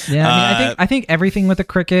 Yeah, I mean, I think everything with the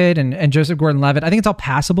cricket and Joseph Gordon-Levitt, I think it's all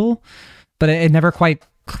passable, but it never quite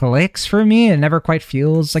clicks for me. It never quite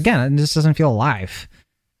feels, again, it just doesn't feel alive.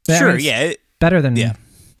 Sure, yeah. Better than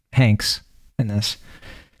Hanks in this.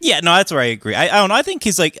 Yeah, no, that's where I agree. I don't know. I think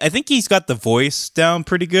he's got the voice down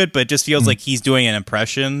pretty good, but it just feels like he's doing an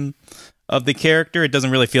impression of the character. It doesn't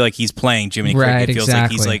really feel like he's playing Jiminy Cricket. It feels like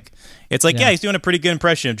he's like, it's like, he's doing a pretty good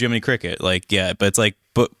impression of Jiminy Cricket. Like, yeah, but it's like,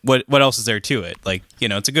 but what else is there to it? Like, you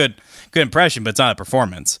know, it's a good impression, but it's not a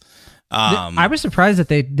performance. I was surprised that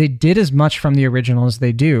they did as much from the original as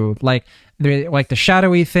they do. Like the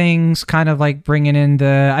shadowy things, kind of like bringing in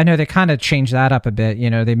I know they kind of changed that up a bit. You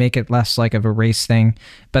know, they make it less like of a race thing,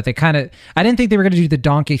 but I didn't think they were going to do the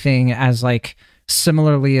donkey thing as like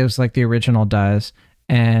similarly as like the original does.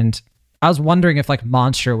 And I was wondering if like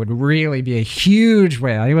Monster would really be a huge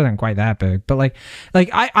whale. He wasn't quite that big, but like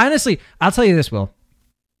I honestly, I'll tell you this, Will.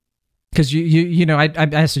 Because you know, I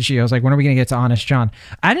asked you, I was like, when are we going to get to Honest John?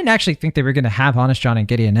 I didn't actually think they were going to have Honest John and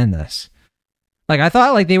Gideon in this. Like, I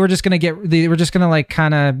thought like they were just going to like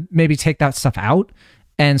kind of maybe take that stuff out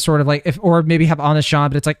and sort of like or maybe have Honest John,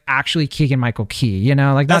 but it's like actually Keegan-Michael Key, you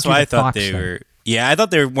know, like that's why I thought they were. Yeah, I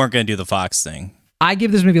thought they weren't going to do the Fox thing. I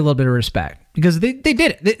give this movie a little bit of respect because they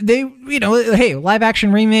did it. They you know, hey, live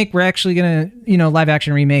action remake. We're actually going to, you know, live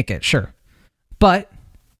action remake it, sure, but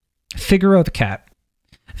Figaro the cat.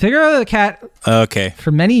 Figaro the cat. Okay.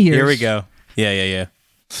 For many years. Here we go. Yeah.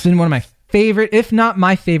 It's been one of my favorite, if not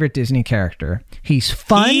my favorite, Disney character. He's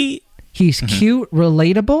fun. He's cute,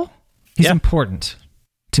 relatable. He's important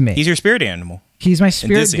to me. He's your spirit animal. He's my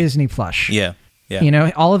spirit Disney plush. Yeah. You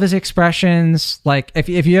know, all of his expressions. Like, if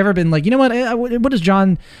you ever been like, you know what does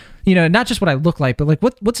John, you know, not just what I look like, but like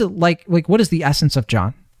what's it like? Like, what is the essence of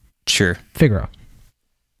John? Sure. Figaro.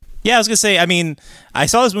 Yeah, I was gonna say. I mean, I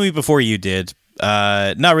saw this movie before you did.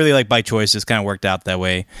 not really like by choice, just kind of worked out that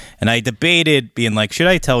way. And I debated being like, should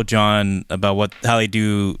I tell John about how they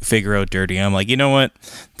do Figaro dirty? And I'm like, you know what?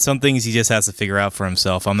 Some things he just has to figure out for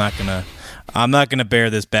himself. I'm not gonna bear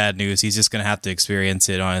this bad news. He's just gonna have to experience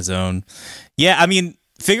it on his own. Yeah, I mean,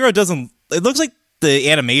 Figaro doesn't. It looks like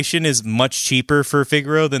the animation is much cheaper for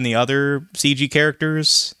Figaro than the other CG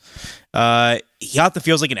characters. He often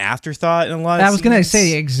feels like an afterthought in a lot of I was going to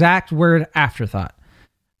say the exact word afterthought.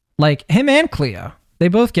 Like him and Cleo, they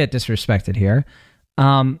both get disrespected here.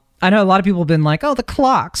 I know a lot of people have been like, oh, the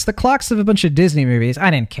clocks of a bunch of Disney movies.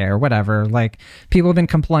 I didn't care, whatever. Like people have been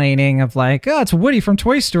complaining of like, oh, it's Woody from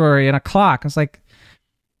Toy Story and a clock. It's like,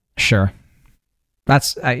 sure.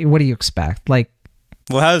 That's, what do you expect? Like,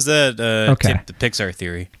 well, how's that tip the Pixar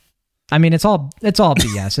theory? I mean, it's all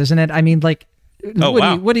BS, isn't it? I mean, like,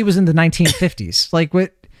 Woody was in the 1950s. Like,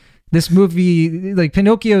 what this movie, like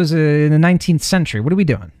Pinocchio's in the 19th century. What are we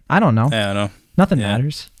doing? I don't know. I don't know. Nothing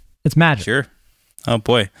matters. It's magic. Sure. Oh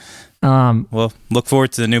boy. Well, look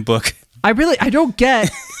forward to the new book. I don't get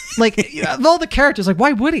like of all the characters. Like,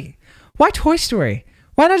 why Woody? Why Toy Story?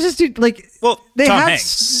 Why not just do like? Well, they Tom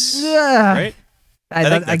Hanks, right?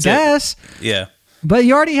 I guess. Yeah. But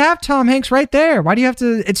you already have Tom Hanks right there. Why do you have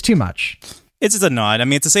to? It's too much. It's just a nod. I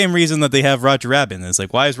mean, it's the same reason that they have Roger Rabbit in this.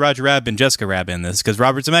 Like, why is Roger Rabbit and Jessica Rabbit in this? Because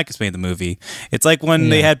Robert Zemeckis made the movie. It's like when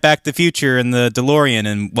they had Back to the Future and the DeLorean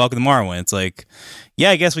and Welcome to Marwen. It's like,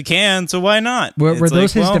 yeah, I guess we can, so why not? Were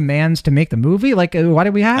those his demands to make the movie? Like, why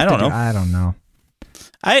did we have to? I don't know.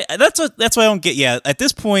 That's what I don't get. Yeah, at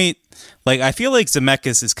this point, like I feel like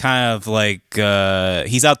Zemeckis is kind of like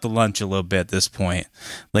he's out to lunch a little bit at this point.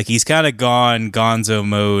 Like he's kind of gone gonzo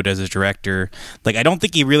mode as a director. Like I don't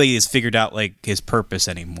think he really has figured out like his purpose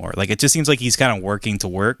anymore. Like it just seems like he's kind of working to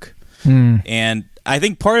work. And I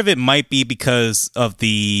think part of it might be because of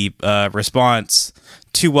the response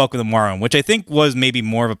to Welcome to Marwen, which I think was maybe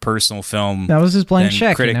more of a personal film. That was his blank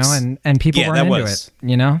check, critics. You know, and people weren't into it.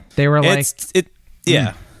 You know, they were like,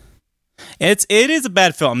 yeah. It is a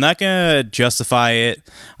bad film. I'm not gonna justify it.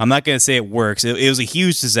 I'm not gonna say it works. It was a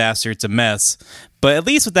huge disaster. It's a mess. But at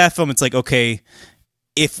least with that film, it's like, okay,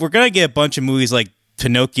 if we're gonna get a bunch of movies like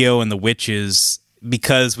Pinocchio and the Witches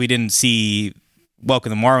because we didn't see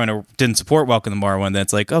Welcome to Marwen or didn't support Welcome to Marwen, then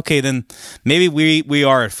it's like, okay, then maybe we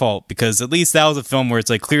are at fault, because at least that was a film where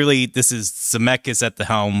it's like clearly this is Zemeckis at the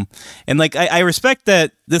helm, and like I respect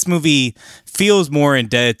that this movie feels more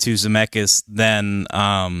indebted to Zemeckis than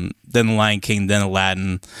The Lion King, than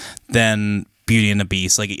Aladdin, than Beauty and the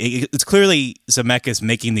Beast. Like it's clearly Zemeckis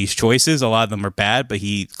making these choices. A lot of them are bad, but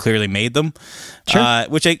he clearly made them,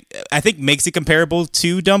 which I think makes it comparable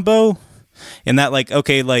to Dumbo. In that, like,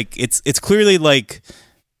 okay, like it's clearly like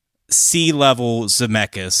C-level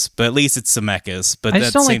Zemeckis, but at least it's Zemeckis. But I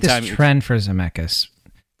just don't like this trend for Zemeckis,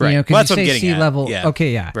 right? You know, well, that's you what I'm getting C-level. at. Yeah.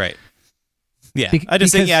 Okay, yeah, right. Yeah, I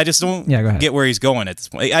just don't get where he's going at this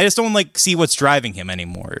point. I just don't like see what's driving him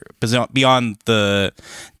anymore beyond the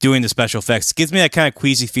doing the special effects. It gives me that kind of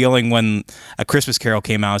queasy feeling when A Christmas Carol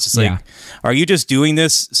came out. It's just like, are you just doing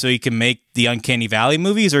this so you can make the Uncanny Valley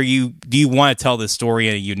movies, or do you want to tell this story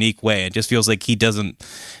in a unique way? It just feels like he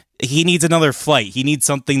needs another flight. He needs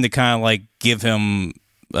something to kind of like give him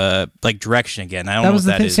like direction again. I don't know what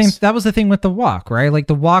that is. That was the thing with The Walk, right? Like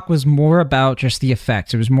The Walk was more about just the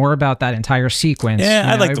effects. It was more about that entire sequence. Yeah,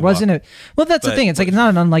 I like The Walk. Well, that's the thing. It's like it's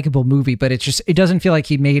not an unlikable movie, but it doesn't feel like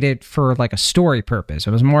he made it for like a story purpose.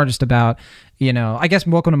 It was more just about, you know, I guess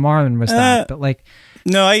Welcome to Marwen was that, but like.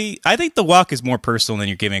 No, I think The Walk is more personal than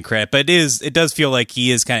you're giving credit, but it does feel like he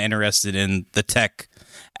is kind of interested in the tech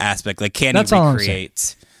aspect. Like, can he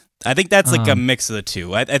recreate? I think that's like a mix of the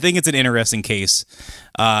two. I think it's an interesting case.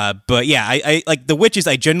 But yeah, I like The Witches.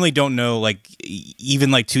 I generally don't know, like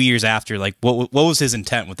even like 2 years after, like what was his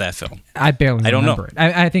intent with that film? I don't remember it.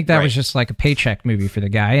 I think that was just like a paycheck movie for the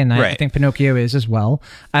guy, and I think Pinocchio is as well.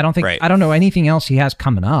 I don't know anything else he has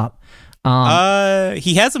coming up.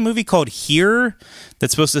 He has a movie called Here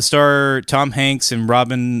that's supposed to star Tom Hanks and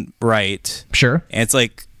Robin Wright. Sure, and it's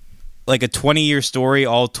like a 20-year story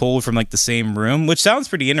all told from like the same room, which sounds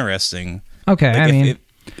pretty interesting. Okay, like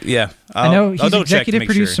I know he's executive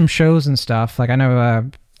produced some shows and stuff. Like I know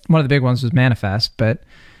one of the big ones was Manifest, but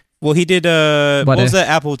he did what was that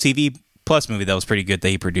Apple TV Plus movie that was pretty good that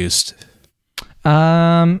he produced?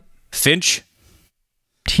 Finch.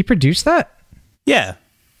 He produced that? Yeah.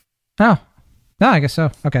 Oh. No, I guess so.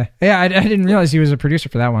 Okay. Yeah, I didn't realize he was a producer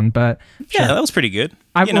for that one, but yeah, that was pretty good.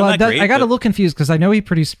 I got a little confused because I know he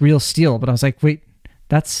produced Real Steel, but I was like, wait,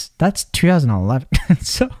 that's 2011.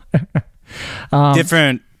 So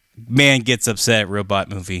different man gets upset robot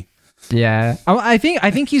movie. Yeah, I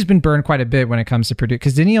think he's been burned quite a bit when it comes to produce.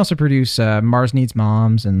 Because didn't he also produce Mars Needs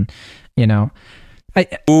Moms and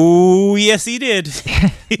Oh yes, he did.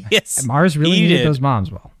 Yes, Mars really needed those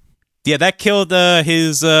moms well. Yeah, that killed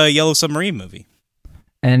his Yellow Submarine movie.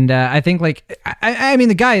 And I think I mean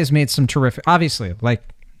the guy has made some terrific, obviously like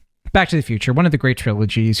Back to the Future, one of the great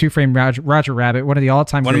trilogies. Who Framed Roger Rabbit, one of the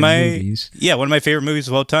all-time great movies. Yeah, one of my favorite movies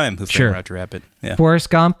of all time. Who Framed Roger Rabbit? Yeah. Forrest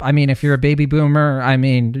Gump. I mean, if you're a baby boomer, I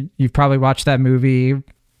mean, you've probably watched that movie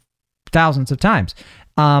thousands of times.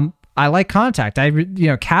 I like Contact.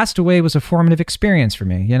 Castaway was a formative experience for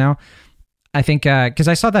me. I think because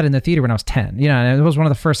I saw that in the theater when I was 10. And it was one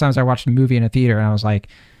of the first times I watched a movie in a theater, and I was like,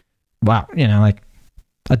 wow, like.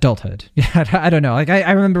 Adulthood. Yeah, I don't know. Like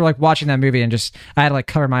I remember like watching that movie and just I had to like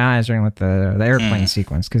cover my eyes during like the airplane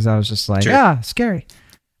sequence because I was just like, scary.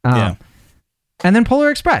 Yeah. And then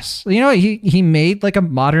Polar Express. He made like a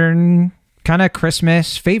modern kind of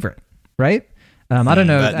Christmas favorite, right? I don't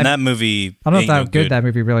know. That movie. I don't know how good that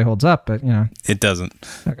movie really holds up, but it doesn't.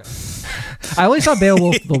 Okay. I only saw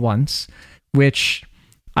Beowulf the once, which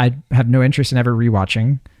I have no interest in ever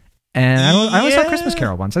rewatching, and I only saw Christmas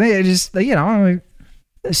Carol once. I think it just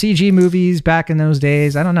CG movies back in those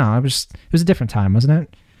days. I don't know. It was a different time, wasn't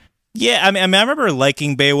it? Yeah, I mean, I remember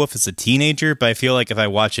liking Beowulf as a teenager, but I feel like if I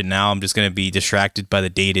watch it now, I'm just going to be distracted by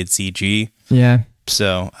the dated CG. Yeah.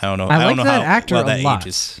 So I don't know. I don't like know that how actor well that a lot.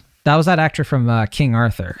 ages. That was that actor from King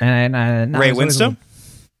Arthur, and Ray Winstone.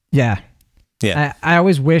 Yeah. I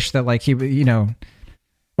always wish that like he,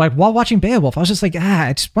 like while watching Beowulf, I was just like,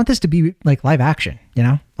 I just want this to be like live action.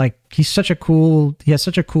 Like he has such a cool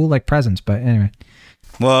like presence. But anyway.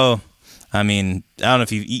 Well, I mean, I don't know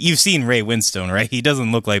if you've seen Ray Winstone, right? He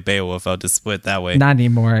doesn't look like Beowulf. I'll just put it that way. Not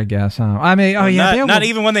anymore, I guess. Huh? I mean, not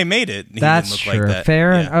even when they made it. He that's didn't look true. Like that.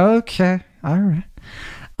 Fair. Yeah. Okay. All right.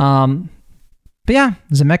 But yeah,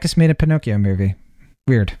 Zemeckis made a Pinocchio movie.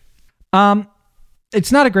 Weird.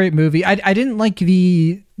 It's not a great movie. I didn't like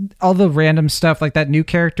all the random stuff, like that new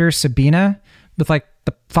character Sabina with like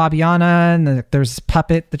the Fabiana, and there's this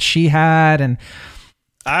puppet that she had, and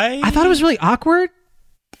I thought it was really awkward.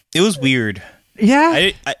 It was weird. Yeah.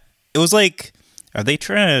 It was like, are they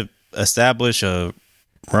trying to establish a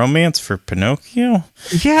romance for Pinocchio?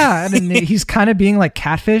 Yeah, and he's kind of being like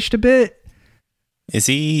catfished a bit. Is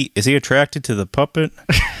he attracted to the puppet?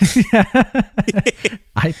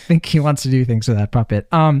 I think he wants to do things with that puppet.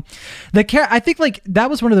 I think like that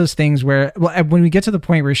was one of those things where when we get to the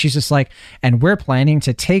point where she's just like, and we're planning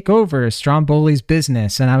to take over Stromboli's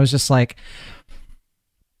business, and I was just like,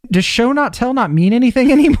 does show not tell not mean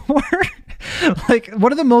anything anymore? Like,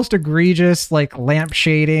 what are the most egregious like lamp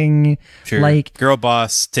shading? Sure. Like girl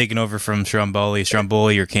boss taking over from Stromboli.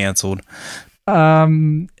 Stromboli, you're canceled.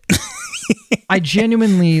 I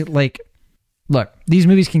genuinely like. Look, these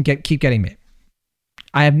movies can keep getting made.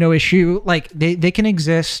 I have no issue. Like they can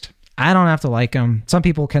exist. I don't have to like them. Some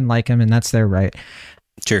people can like them, and that's their right.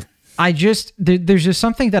 Sure. There's just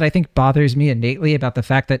something that I think bothers me innately about the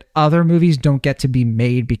fact that other movies don't get to be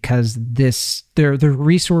made because they're the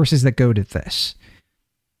resources that go to this.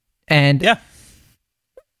 And yeah,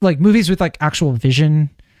 like movies with like actual vision,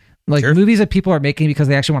 like movies that people are making because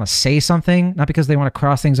they actually want to say something, not because they want to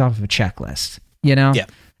cross things off of a checklist, Yeah.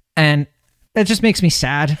 And it just makes me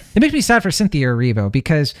sad. It makes me sad for Cynthia Erivo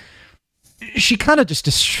because she kind of just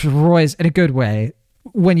destroys in a good way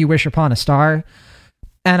When You Wish Upon a Star.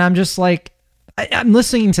 And I'm just like, I'm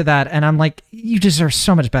listening to that and I'm like, you deserve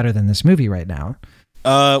so much better than this movie right now.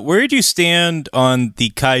 Where did you stand on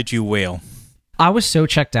the kaiju whale? I was so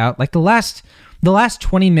checked out. Like the last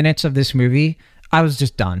 20 minutes of this movie, I was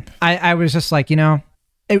just done. I was just like,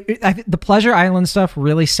 the Pleasure Island stuff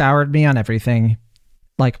really soured me on everything.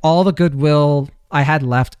 Like all the goodwill I had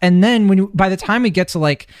left. And then by the time we get to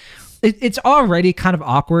like, it's already kind of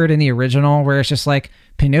awkward in the original where it's just like,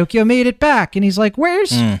 Pinocchio made it back and he's like,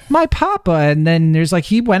 where's my papa? And then there's like,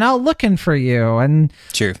 he went out looking for you, and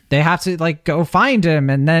sure, they have to like go find him,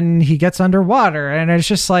 and then he gets underwater, and it's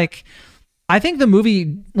just like, I think the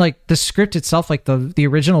movie, like the script itself, like the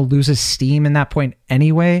original loses steam in that point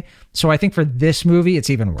anyway. So I think for this movie,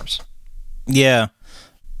 it's even worse. Yeah.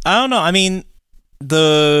 I don't know. I mean,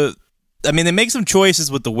 they make some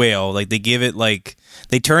choices with the whale. Like they give it like,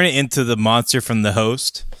 they turn it into the monster from The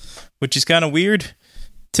Host, which is kind of weird.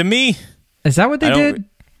 To me, is that what they did?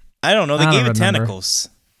 I don't know. They gave it tentacles.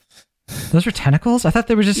 Those were tentacles? I thought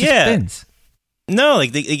they were just fins. No,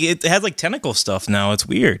 like it has like tentacle stuff now. It's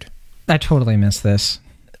weird. I totally missed this.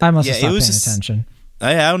 I must have stopped paying attention.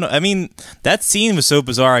 I don't know. I mean, that scene was so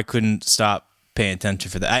bizarre I couldn't stop paying attention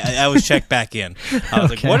for that. I was checked back in. I was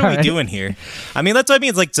like, what are we doing here? I mean, that's what I mean.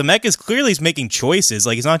 It's like Zemeckis clearly is making choices.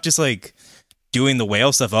 Like, he's not just like doing the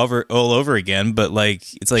whale stuff all over again, but like,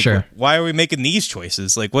 it's like, why are we making these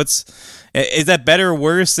choices? Like, is that better or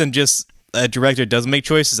worse than just a director doesn't make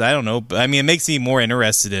choices? I don't know. But I mean, it makes me more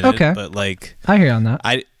interested in it. But like, I hear you on that.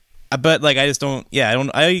 But like, I just don't. Yeah,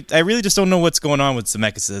 I really just don't know what's going on with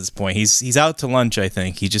Zemeckis at this point. He's out to lunch. I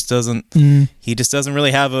think he just doesn't. He just doesn't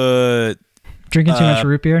really have a drinking too much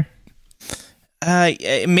root beer.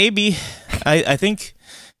 Maybe. I think.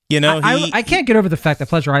 You know, I can't get over the fact that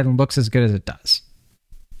Pleasure Island looks as good as it does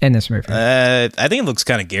in this movie. I think it looks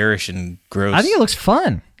kind of garish and gross. I think it looks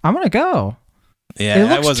fun. I want to go.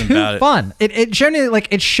 Yeah, I wasn't about it. Fun. It generally,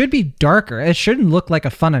 like, it should be darker. It shouldn't look like a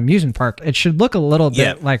fun amusement park. It should look a little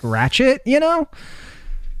bit like Ratchet. You know,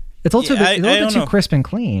 it's also a little bit too crisp and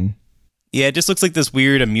clean. Yeah, it just looks like this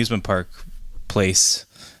weird amusement park place.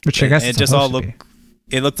 Which I guess it just all look.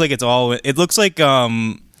 It looks like it's all. It looks like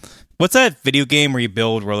what's that video game where you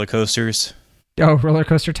build roller coasters? Oh, Roller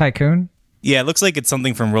Coaster Tycoon? Yeah, it looks like it's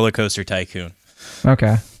something from Roller Coaster Tycoon.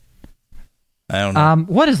 Okay. I don't know.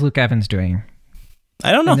 What is Luke Evans doing?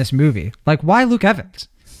 I don't know. In this movie. Like, why Luke Evans?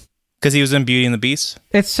 Because he was in Beauty and the Beast?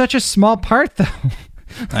 It's such a small part, though.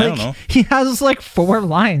 I don't know. He has like 4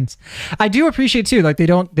 lines. I do appreciate too, like they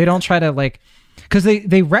don't try to like, because they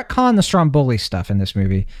retcon the Stromboli stuff in this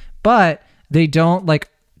movie, but they don't like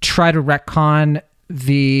try to retcon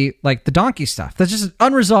the donkey stuff. That's just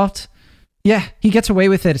unresolved. Yeah, he gets away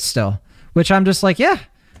with it still, which I'm just like, yeah,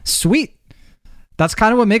 sweet. That's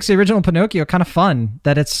kind of what makes the original Pinocchio kind of fun,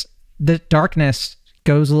 that it's the darkness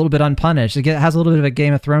goes a little bit unpunished. It has a little bit of a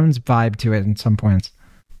Game of Thrones vibe to it in some points.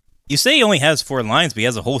 You say he only has 4 lines, but he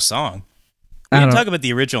has a whole song. We didn't talk about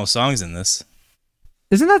the original songs in this.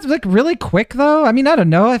 Isn't that like really quick though? I mean, I don't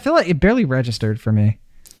know. I feel like it barely registered for me.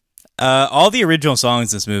 All the original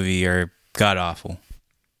songs in this movie are god awful.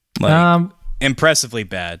 Like, impressively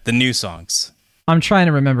bad. The new songs. I'm trying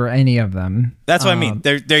to remember any of them. That's what I mean.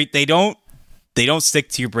 They don't stick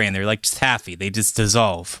to your brain. They're like just taffy. They just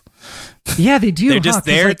dissolve. Yeah, they do. They're just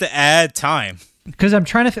there to add time. Because I'm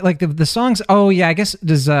trying to think, like the songs. Oh yeah, I guess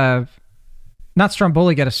does not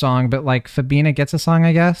Stromboli get a song, but like Fabina gets a song,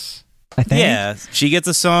 I guess. I think. Yeah, she gets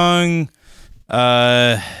a song.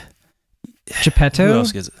 Geppetto? Who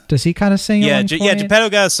else gets it? Does he kind of sing? Yeah, Geppetto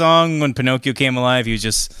got a song when Pinocchio came alive. He was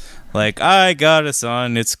just like, "I got a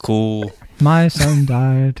son. It's cool. My son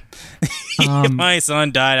died. My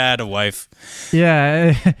son died. I had a wife."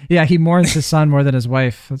 Yeah, yeah. He mourns his son more than his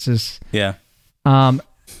wife. That's just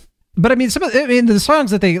But I mean, the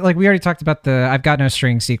songs that they like, we already talked about the "I've Got No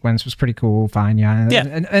String" sequence was pretty cool. Fine, yeah.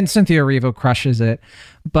 And Cynthia Erivo crushes it.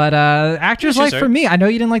 But Actor's Life for me, I know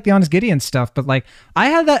you didn't like the Honest Gideon stuff, but like I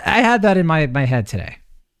had that in my head today.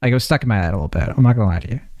 Like it was stuck in my head a little bit. I'm not gonna lie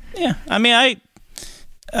to you. Yeah, I mean, I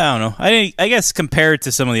don't know. I guess compared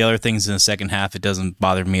to some of the other things in the second half, it doesn't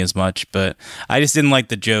bother me as much. But I just didn't like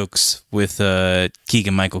the jokes with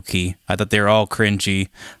Keegan-Michael Key. I thought they were all cringy. I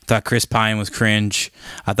thought Chris Pine was cringe.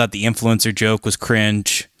 I thought the influencer joke was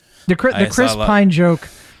cringe. The Chris Pine joke.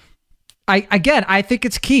 I think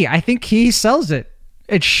it's Key. I think Key sells it.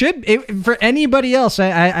 It should for anybody else.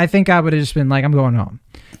 I think I would have just been like, I'm going home.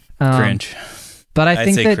 Cringe. But I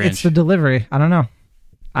think that cringe. It's the delivery. I don't know.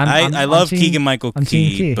 I love Keegan-Michael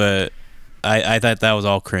Key, but I thought that was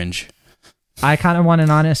all cringe. I kind of want an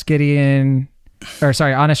Honest John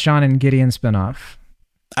and Gideon spinoff.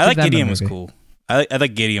 I like Gideon was cool. I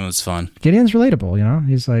thought Gideon was fun. Gideon's relatable, you know?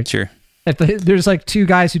 He's like... Sure. There's like 2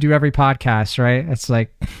 guys who do every podcast, right? It's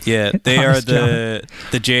like... Yeah, they are the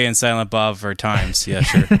Jay and Silent Bob of our times. Yeah,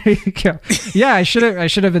 sure. There you go. Yeah, I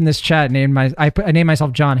should have in this chat named I named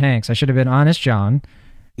myself John Hanks. I should have been Honest John.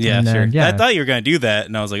 Yeah, sure. Yeah. I thought you were going to do that,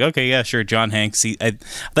 and I was like, okay, yeah, sure, John Hanks. I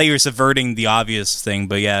thought you were subverting the obvious thing,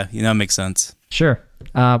 but yeah, that makes sense. Sure.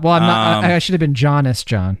 Well, I'm not. I should have been Johnest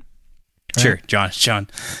John. Right? Sure, Johnest John.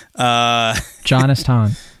 Johnest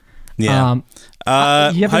Han. Yeah.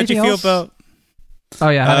 How'd you feel about? Oh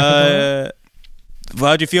yeah.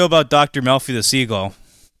 How'd you feel about Dr. Melfi the Seagull?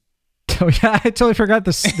 Oh yeah, I totally forgot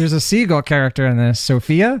this. There's a seagull character in this,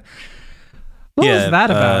 Sophia. What was that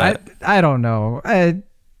about? I don't know.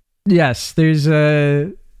 Yes, there's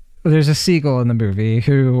a seagull in the movie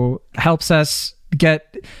who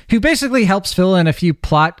basically helps fill in a few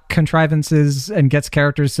plot contrivances and gets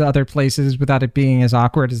characters to other places without it being as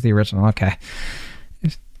awkward as the original. Okay.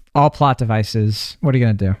 All plot devices. What are you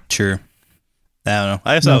going to do? Sure. I don't know.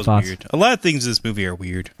 I just thought it was weird. A lot of things in this movie are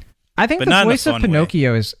weird. I think the voice of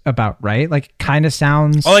Pinocchio is about right. Like, kind of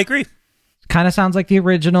sounds... Oh, I agree. Kind of sounds like the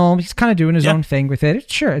original. He's kind of doing his own thing with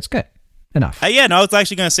it. Sure, it's good. enough. Yeah, no, I was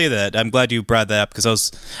actually going to say that. I'm glad you brought that up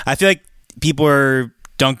because I feel like people are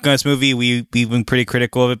dunking on this movie. We've been pretty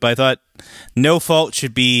critical of it, but I thought No Fault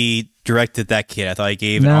should be directed at that kid. I thought he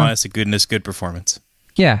gave an honest to goodness good performance.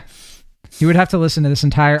 Yeah. You would have to listen to this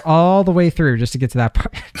all the way through just to get to that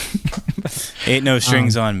part. Ain't no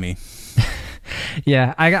strings on me.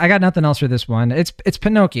 Yeah, I got nothing else for this one. It's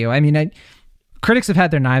Pinocchio. I mean, critics have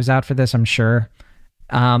had their knives out for this, I'm sure.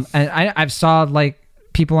 And I've saw like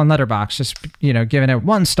people on Letterboxd just, giving it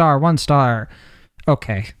 1 star.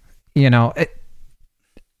 Okay.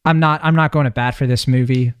 I'm not going to bat for this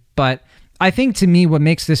movie, but I think to me what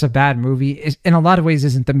makes this a bad movie is in a lot of ways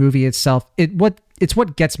isn't the movie itself. It's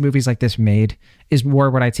what gets movies like this made is more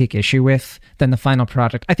what I take issue with than the final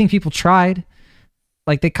product. I think people tried,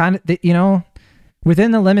 like they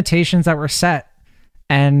within the limitations that were set,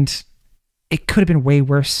 and it could have been way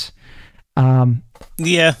worse.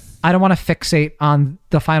 Yeah. I don't want to fixate on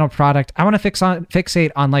the final product. I want to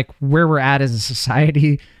fixate on like where we're at as a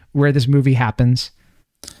society, where this movie happens.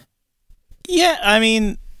 Yeah, I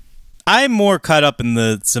mean, I'm more caught up in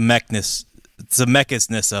the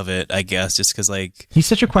Zemeckis-ness of it, I guess, just because like he's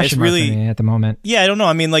such a question mark for me at the moment. Yeah, I don't know.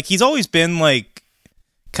 I mean, like he's always been like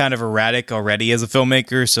kind of erratic already as a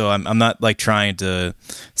filmmaker, so I'm not like trying to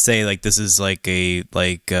say like this is like a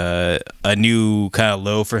new kind of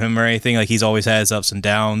low for him or anything. Like he's always had his ups and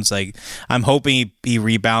downs. Like I'm hoping he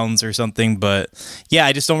rebounds or something, but yeah,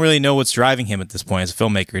 I just don't really know what's driving him at this point as a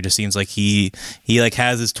filmmaker. It just seems like he like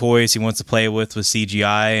has his toys he wants to play with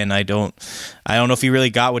CGI, and I don't know if he really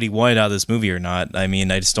got what he wanted out of this movie or not. I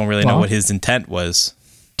mean, I just don't really know what his intent was.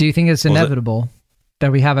 Do you think it's inevitable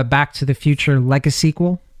that we have a Back to the Future legacy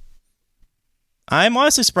sequel? I'm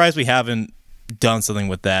honestly surprised we haven't done something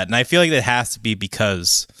with that. And I feel like that has to be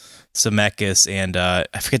because Zemeckis and I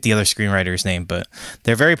forget the other screenwriter's name, but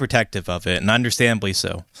they're very protective of it, and understandably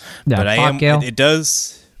so. Yeah, but Bob Gale. It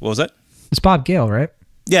does. What was that? It's Bob Gale, right?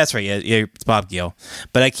 Yeah, that's right. Yeah, it's Bob Gale.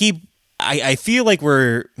 But I feel like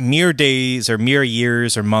we're mere days or mere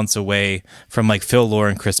years or months away from like Phil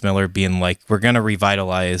Lord and Chris Miller being like, we're going to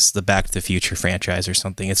revitalize the Back to the Future franchise or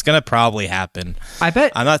something. It's going to probably happen. I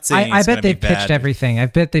bet. I'm not saying I bet they've pitched everything. I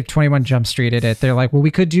bet they've 21 Jump Streeted it. They're like, well,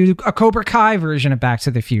 we could do a Cobra Kai version of Back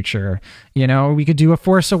to the Future. We could do a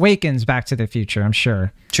Force Awakens Back to the Future, I'm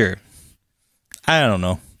sure. Sure. I don't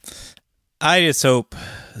know. I just hope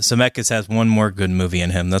Zemeckis has one more good movie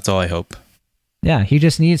in him. That's all I hope. Yeah, he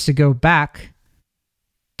just needs to go back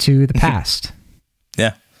to the past.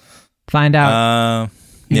 Yeah. Find out.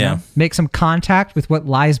 Make some contact with what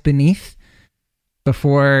lies beneath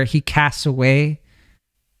before he casts away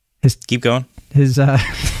his... Keep going. His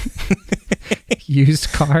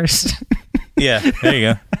used cars. Yeah, there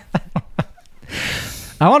you go.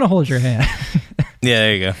 I want to hold your hand. Yeah,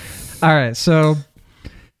 there you go. All right, so...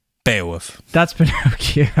 Beowulf. That's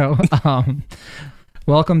Pinocchio.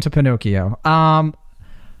 Welcome to Pinocchio.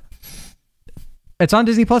 It's on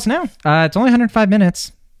Disney Plus now. It's only 105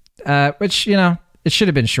 minutes, which, it should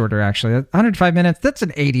have been shorter, actually. 105 minutes, that's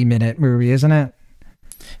an 80-minute movie, isn't it?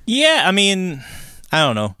 Yeah, I mean, I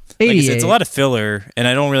don't know. Like I said, it's a lot of filler, and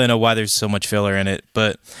I don't really know why there's so much filler in it,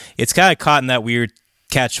 but it's kind of caught in that weird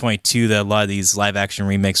catch-22 that a lot of these live-action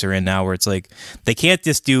remakes are in now, where it's like, they can't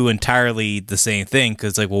just do entirely the same thing,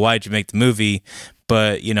 because, like, well, why'd you make the movie?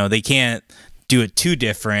 But, they can't do it too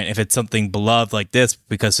different if it's something beloved like this,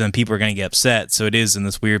 because then people are going to get upset. So it is in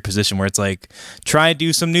this weird position where it's like, try and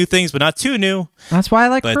do some new things, but not too new. That's why I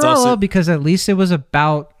like Cruella, because at least it was a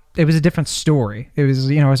different story. It was,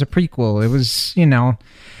 it was a prequel. It was,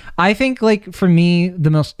 I think, like, for me, the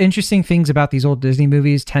most interesting things about these old Disney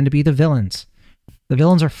movies tend to be the villains. The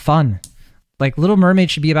villains are fun. Like, Little Mermaid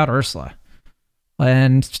should be about Ursula,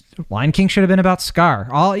 and Lion King should have been about Scar.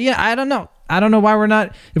 I don't know. I don't know why we're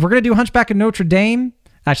not... If we're going to do Hunchback of Notre Dame...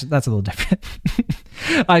 Actually, that's a little different.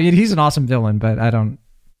 I mean, he's an awesome villain, but I don't...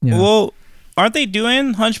 Well, aren't they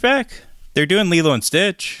doing Hunchback? They're doing Lilo and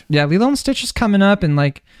Stitch. Yeah, Lilo and Stitch is coming up, and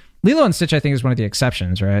like... Lilo and Stitch, I think, is one of the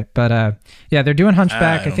exceptions, right? But yeah, they're doing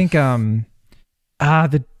Hunchback. I think... I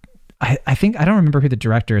don't remember who the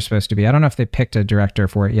director is supposed to be. I don't know if they picked a director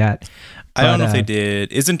for it yet. I don't know if they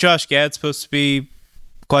did. Isn't Josh Gad supposed to be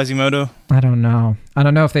Quasimodo? I don't know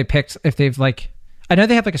if they've like, I know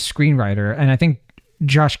they have like a screenwriter, and I think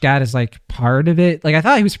Josh Gad is like part of it. Like, I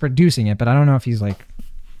thought he was producing it, but I don't know if he's like,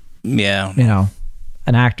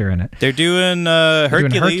 an actor in it. They're doing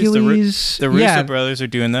Hercules. The Russo brothers are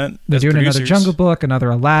doing that. They're doing another Jungle Book, another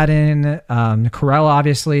Aladdin. Cruella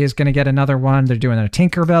obviously is going to get another one. They're doing a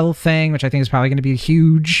Tinkerbell thing, which I think is probably going to be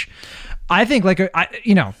huge. I think like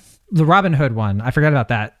the Robin Hood one. I forgot about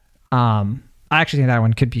that. I actually think that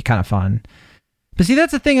one could be kind of fun. But see,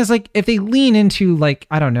 that's the thing is like if they lean into like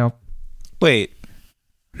I don't know. Wait,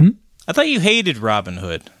 I thought you hated Robin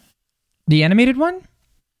Hood. The animated one?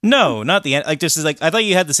 No, not the like. Just like I thought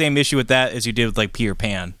you had the same issue with that as you did with like Peter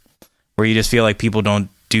Pan, where you just feel like people don't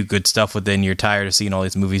do good stuff with it, and you're tired of seeing all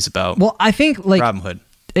these movies about. Well, I think like Robin Hood.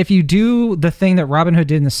 If you do the thing that Robin Hood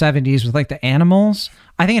did in the 70s with like the animals,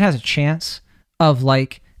 I think it has a chance of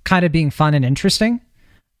like kind of being fun and interesting.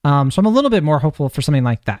 So I'm a little bit more hopeful for something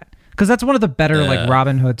like that because that's one of the better like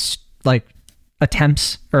Robin Hood's like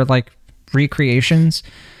attempts or like recreations.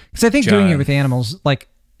 Because I think doing it with animals, like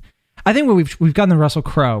I think we've gotten the Russell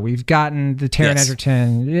Crowe, we've gotten the Taron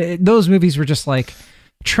Egerton. Those movies were just like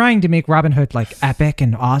trying to make Robin Hood like epic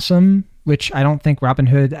and awesome, which I don't think Robin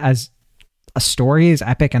Hood as a story is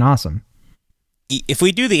epic and awesome. If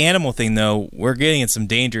we do the animal thing, though, we're getting in some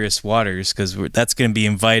dangerous waters because that's going to be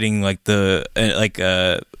inviting like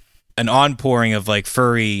an onpouring of like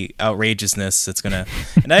furry outrageousness. That's gonna,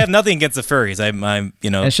 and I have nothing against the furries. I'm you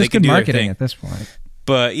know, it's just good marketing at this point.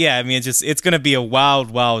 But yeah, I mean, it's going to be a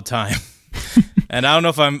wild time, and I don't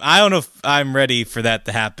know if I'm ready for that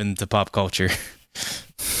to happen to pop culture.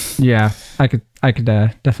 Yeah, I could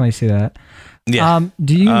definitely see that. Yeah.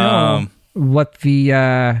 Do you know what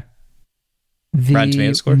the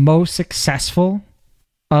most successful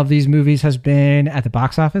of these movies has been at the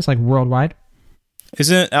box office, like worldwide?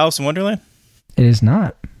 Isn't it Alice in Wonderland? It is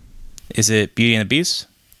not. Is it Beauty and the Beast?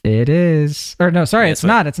 It is. Or no, sorry, it's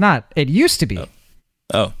not. It's not. It used to be.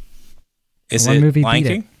 Oh. Is it Lion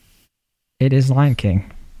King? It is Lion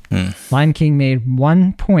King. Lion King made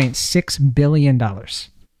 $1.6 billion.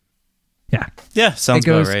 Yeah. Yeah, sounds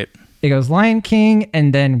about right. It goes Lion King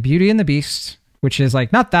and then Beauty and the Beast, which is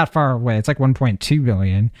like not that far away. It's like 1.2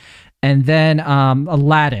 billion. And then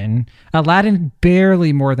Aladdin. Aladdin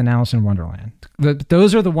barely more than Alice in Wonderland.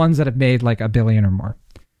 Those are the ones that have made like $1 billion or more,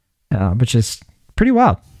 which is pretty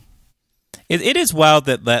wild. It is wild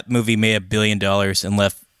that movie made $1 billion and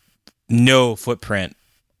left no footprint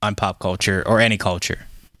on pop culture or any culture.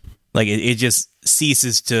 Like it just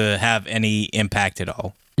ceases to have any impact at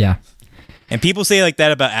all. Yeah. And people say like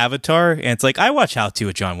that about Avatar, and it's like, I watch How To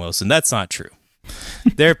with John Wilson. That's not true.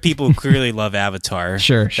 There are people who clearly love Avatar.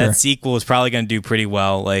 Sure. That sequel is probably going to do pretty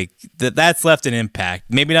well. Like that's left an impact.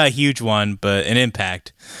 Maybe not a huge one, but an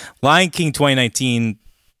impact. Lion King 2019,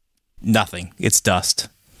 nothing. It's dust.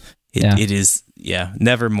 It is,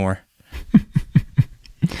 never more.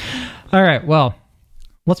 All right, well,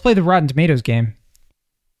 let's play the Rotten Tomatoes game.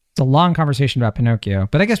 It's a long conversation about Pinocchio,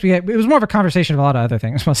 but I guess it was more of a conversation of a lot of other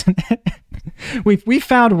things, wasn't it? we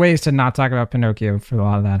found ways to not talk about Pinocchio for a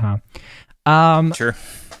lot of that, huh? Sure.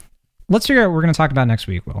 Let's figure out what we're going to talk about next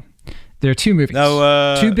week, Will. There are two movies.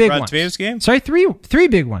 No, two big Rotten ones. Tomatoes game? Sorry, three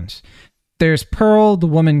big ones. There's Pearl, The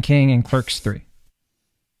Woman King, and Clerks 3.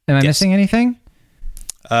 Am I missing anything?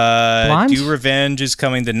 Do Revenge is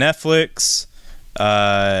coming to Netflix.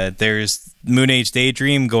 There's Moon Age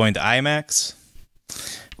Daydream going to IMAX.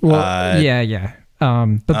 Well, yeah.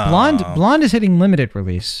 But Blonde is hitting limited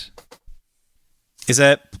release. Is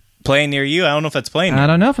that playing near you? I don't know if that's playing. I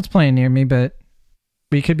don't know if it's playing near me, but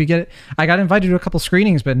we could be I got invited to a couple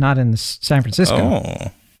screenings, but not in San Francisco.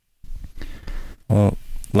 Oh, well,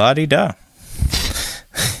 la-di-da.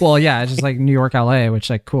 Well, yeah, it's just like New York, LA, which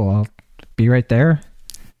like cool. I'll be right there.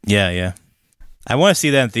 Yeah. I want to see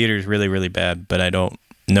that in theaters really, really bad, but I don't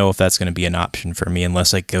know if that's going to be an option for me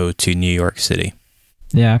unless I go to New York City.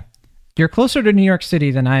 Yeah, you're closer to New York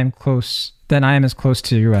City than I am as close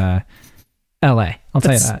to LA. I'll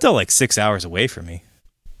tell you that. Still like 6 hours away from me.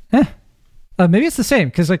 Maybe it's the same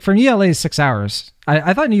because like for me, LA is 6 hours.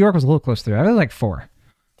 I thought New York was a little close to it. I was like 4.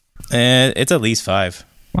 It's at least 5.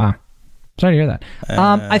 Wow, sorry to hear that.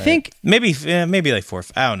 I think maybe like 4.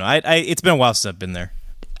 I don't know. It's been a while since I've been there.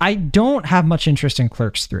 I don't have much interest in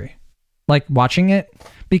Clerks 3, like watching it,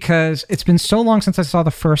 because it's been so long since I saw the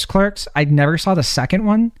first Clerks. I never saw the second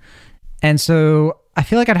one. And so I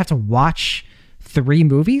feel like I'd have to watch 3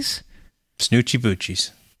 movies. Snoochie boochies.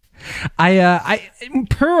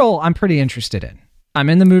 Pearl, I'm pretty interested in. I'm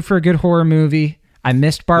in the mood for a good horror movie. I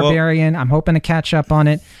missed Barbarian. I'm hoping to catch up on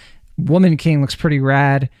it. Woman King looks pretty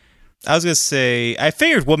rad. I was going to say, I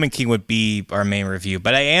figured Woman King would be our main review,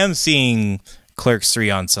 but I am seeing Clerks 3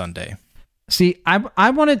 on Sunday. See, I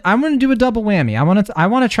want to do a double whammy. I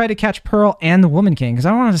want to try to catch Pearl and the Woman King because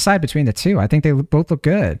I want to decide between the two. I think they both look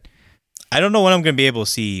good. I don't know when I'm going to be able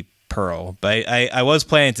to see Pearl, but I was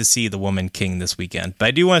planning to see the Woman King this weekend. But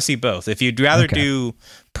I do want to see both. If you'd rather do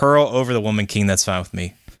Pearl over the Woman King, that's fine with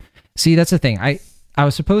me. See, that's the thing. I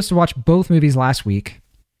was supposed to watch both movies last week.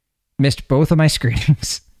 Missed both of my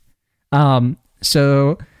screenings.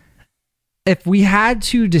 So if we had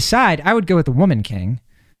to decide, I would go with The Woman King,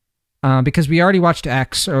 because we already watched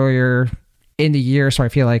X earlier in the year, so I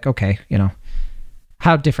feel like, okay,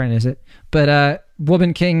 how different is it? But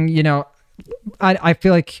Woman King, I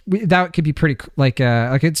feel like that could be pretty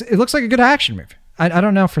it looks like a good action movie. I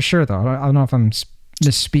don't know for sure though. I don't know if I'm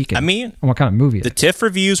misspeaking. I mean, on what kind of movie? The TIFF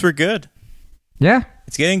reviews were good. Yeah,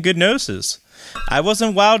 it's getting good noses. I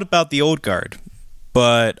wasn't wowed about the Old Guard,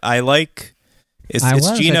 but I like. It's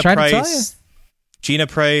Gina Price. Gina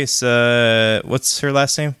Price. What's her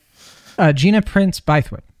last name? Gina Prince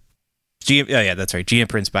Bythewood. Yeah, that's right. Gina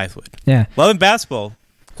Prince Bythewood. Yeah. Love and Basketball.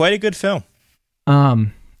 Quite a good film.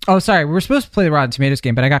 Oh, sorry. We were supposed to play the Rotten Tomatoes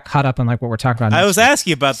game, but I got caught up on what we're talking about. I was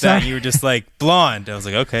asking about that. And you were just like blonde. I was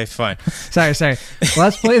like, okay, fine. Sorry. Well,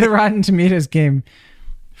 let's play the Rotten Tomatoes game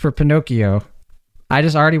for Pinocchio. I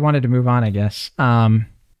just already wanted to move on, I guess.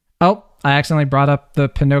 I accidentally brought up the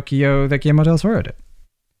Pinocchio that Guillermo del Toro did.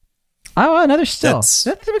 Oh, another still.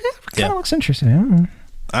 That kind of looks interesting. I don't know.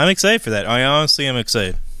 I'm excited for that. I honestly am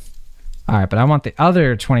excited. All right, but I want the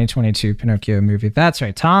other 2022 Pinocchio movie. That's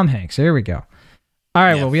right, Tom Hanks. Here we go. All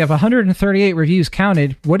right, well, we have 138 reviews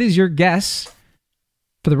counted. What is your guess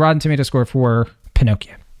for the Rotten Tomato score for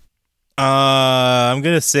Pinocchio? I'm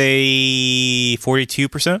going to say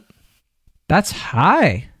 42%. That's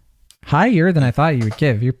high. Higher than I thought you would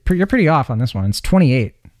give. You're pretty off on this one. It's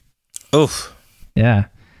 28. Oof. Yeah.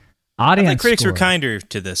 Audience I think critics score. were kinder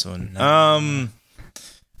to this one.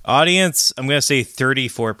 Audience, I'm going to say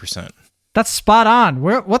 34%. That's spot on.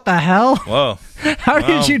 What the hell? Whoa. How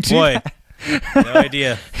did you do that? No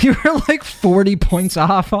idea. You were like 40 points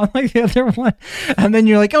off on the other one. And then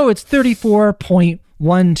you're like, oh, it's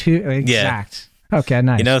 34.12 exact. Yeah. Okay,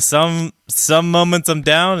 nice. Some moments I'm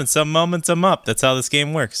down and some moments I'm up. That's how this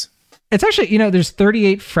game works. It's actually, there's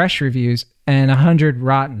 38 fresh reviews and 100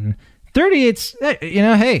 rotten. 38's,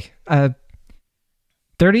 hey,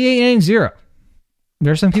 38 ain't zero.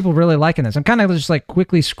 There's some people really liking this. I'm kind of just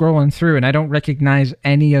quickly scrolling through, and I don't recognize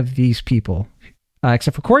any of these people,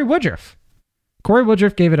 except for Corey Woodruff. Corey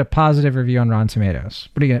Woodruff gave it a positive review on Rotten Tomatoes.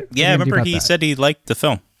 What are you gonna? Yeah, I remember he said he liked the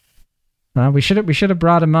film. We should have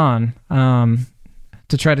brought him on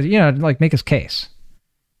to try to make his case.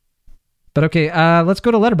 But okay, let's go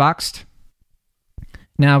to Letterboxd.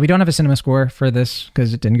 Now we don't have a cinema score for this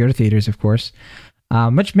because it didn't go to theaters, of course,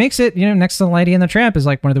 which makes it next to Lady and the Tramp is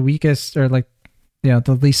one of the weakest or the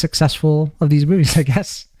least successful of these movies, I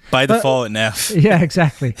guess. By default, an F. Yeah,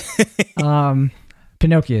 exactly.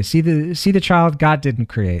 Pinocchio, see the child God didn't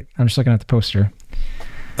create. I'm just looking at the poster.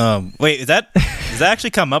 Wait, does that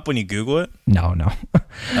actually come up when you Google it? No.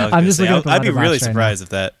 I'm just looking at the I'd be really surprised if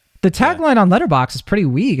that. The tagline on Letterboxd is pretty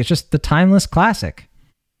weak. It's just the timeless classic.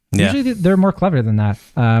 Yeah. Usually they're more clever than that.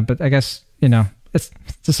 But I guess, it's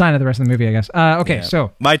a sign of the rest of the movie, I guess. Okay, yeah.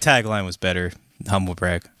 So. My tagline was better. Humble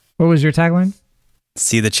brag. What was your tagline?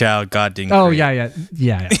 See the child God didn't create.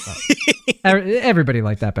 Yeah. Everybody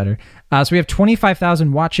liked that better. So we have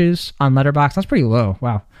 25,000 watches on Letterboxd. That's pretty low.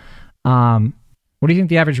 Wow. What do you think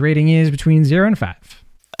the average rating is between 0 and 5?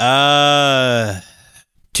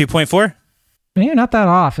 2.4. Yeah, not that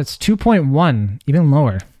off. It's 2.1, even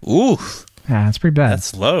lower. Ooh. Yeah, that's pretty bad.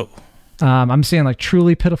 That's low. I'm seeing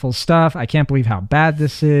truly pitiful stuff. I can't believe how bad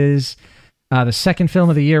this is. The second film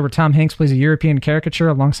of the year where Tom Hanks plays a European caricature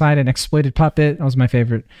alongside an exploited puppet. That was my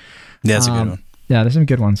favorite. Yeah, that's a good one. Yeah, there's some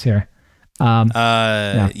good ones here.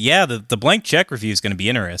 The blank check review is going to be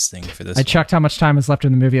interesting for this. I checked how much time is left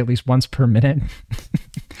in the movie at least once per minute.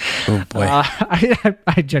 Oh boy.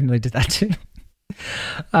 I genuinely did that too.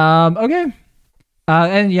 Okay.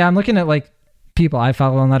 And yeah, I'm looking at people I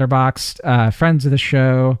follow on Letterboxd, friends of the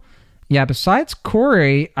show. Yeah, besides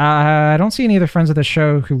Corey, I don't see any other friends of the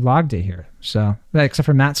show who logged it here. So, except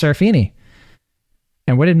for Matt Serafini.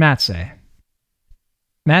 And what did Matt say?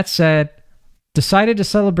 Matt said, decided to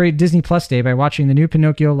celebrate Disney Plus Day by watching the new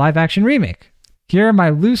Pinocchio live-action remake. Here are my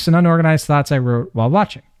loose and unorganized thoughts I wrote while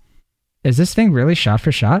watching. Is this thing really shot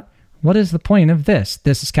for shot? What is the point of this?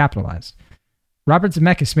 This is capitalized. Robert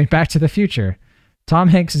Zemeckis made Back to the Future. Tom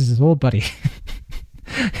Hanks is his old buddy.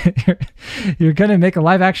 You're going to make a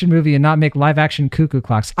live-action movie and not make live-action cuckoo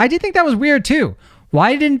clocks. I did think that was weird, too.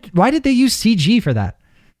 Why did they use CG for that?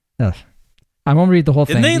 Ugh. I won't read the whole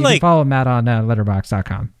thing. You can follow Matt on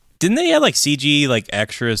letterboxd.com. Didn't they have CG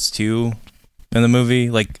extras too in the movie?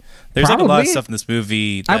 There's a lot of stuff in this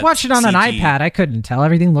movie. I watched it on an iPad. I couldn't tell.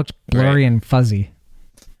 Everything looked blurry and fuzzy.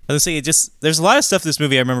 I was gonna say there's a lot of stuff in this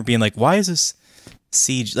movie. I remember being why is this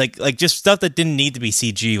CG? Just stuff that didn't need to be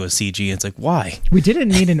CG was CG. It's why? We didn't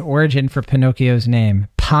need an origin for Pinocchio's name.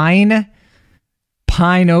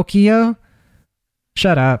 Pinocchio?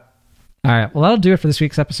 Shut up. All right. Well, that'll do it for this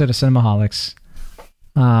week's episode of Cinemaholics.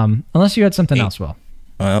 Unless you had something else, Will.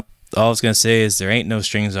 Well, all I was going to say is there ain't no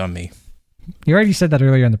strings on me. You already said that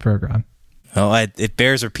earlier in the program. Well, it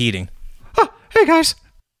bears repeating. Oh, hey, guys.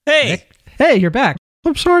 Hey. Hey, you're back.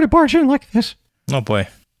 I'm sorry to barge in like this. Oh, boy.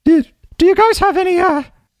 Do you guys have any,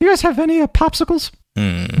 popsicles?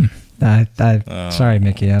 Sorry,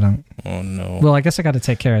 Mickey. I don't. Oh, no. Well, I guess I got to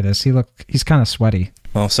take care of this. He's kind of sweaty.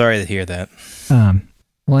 Well, sorry to hear that.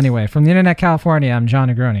 Well, anyway, from the Internet California, I'm John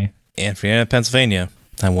Negroni. And from the Internet Pennsylvania,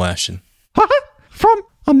 I'm Washington. From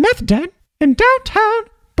a meth den in downtown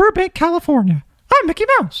Burbank, California, I'm Mickey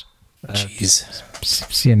Mouse. Jeez.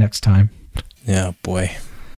 See you next time. Yeah, boy.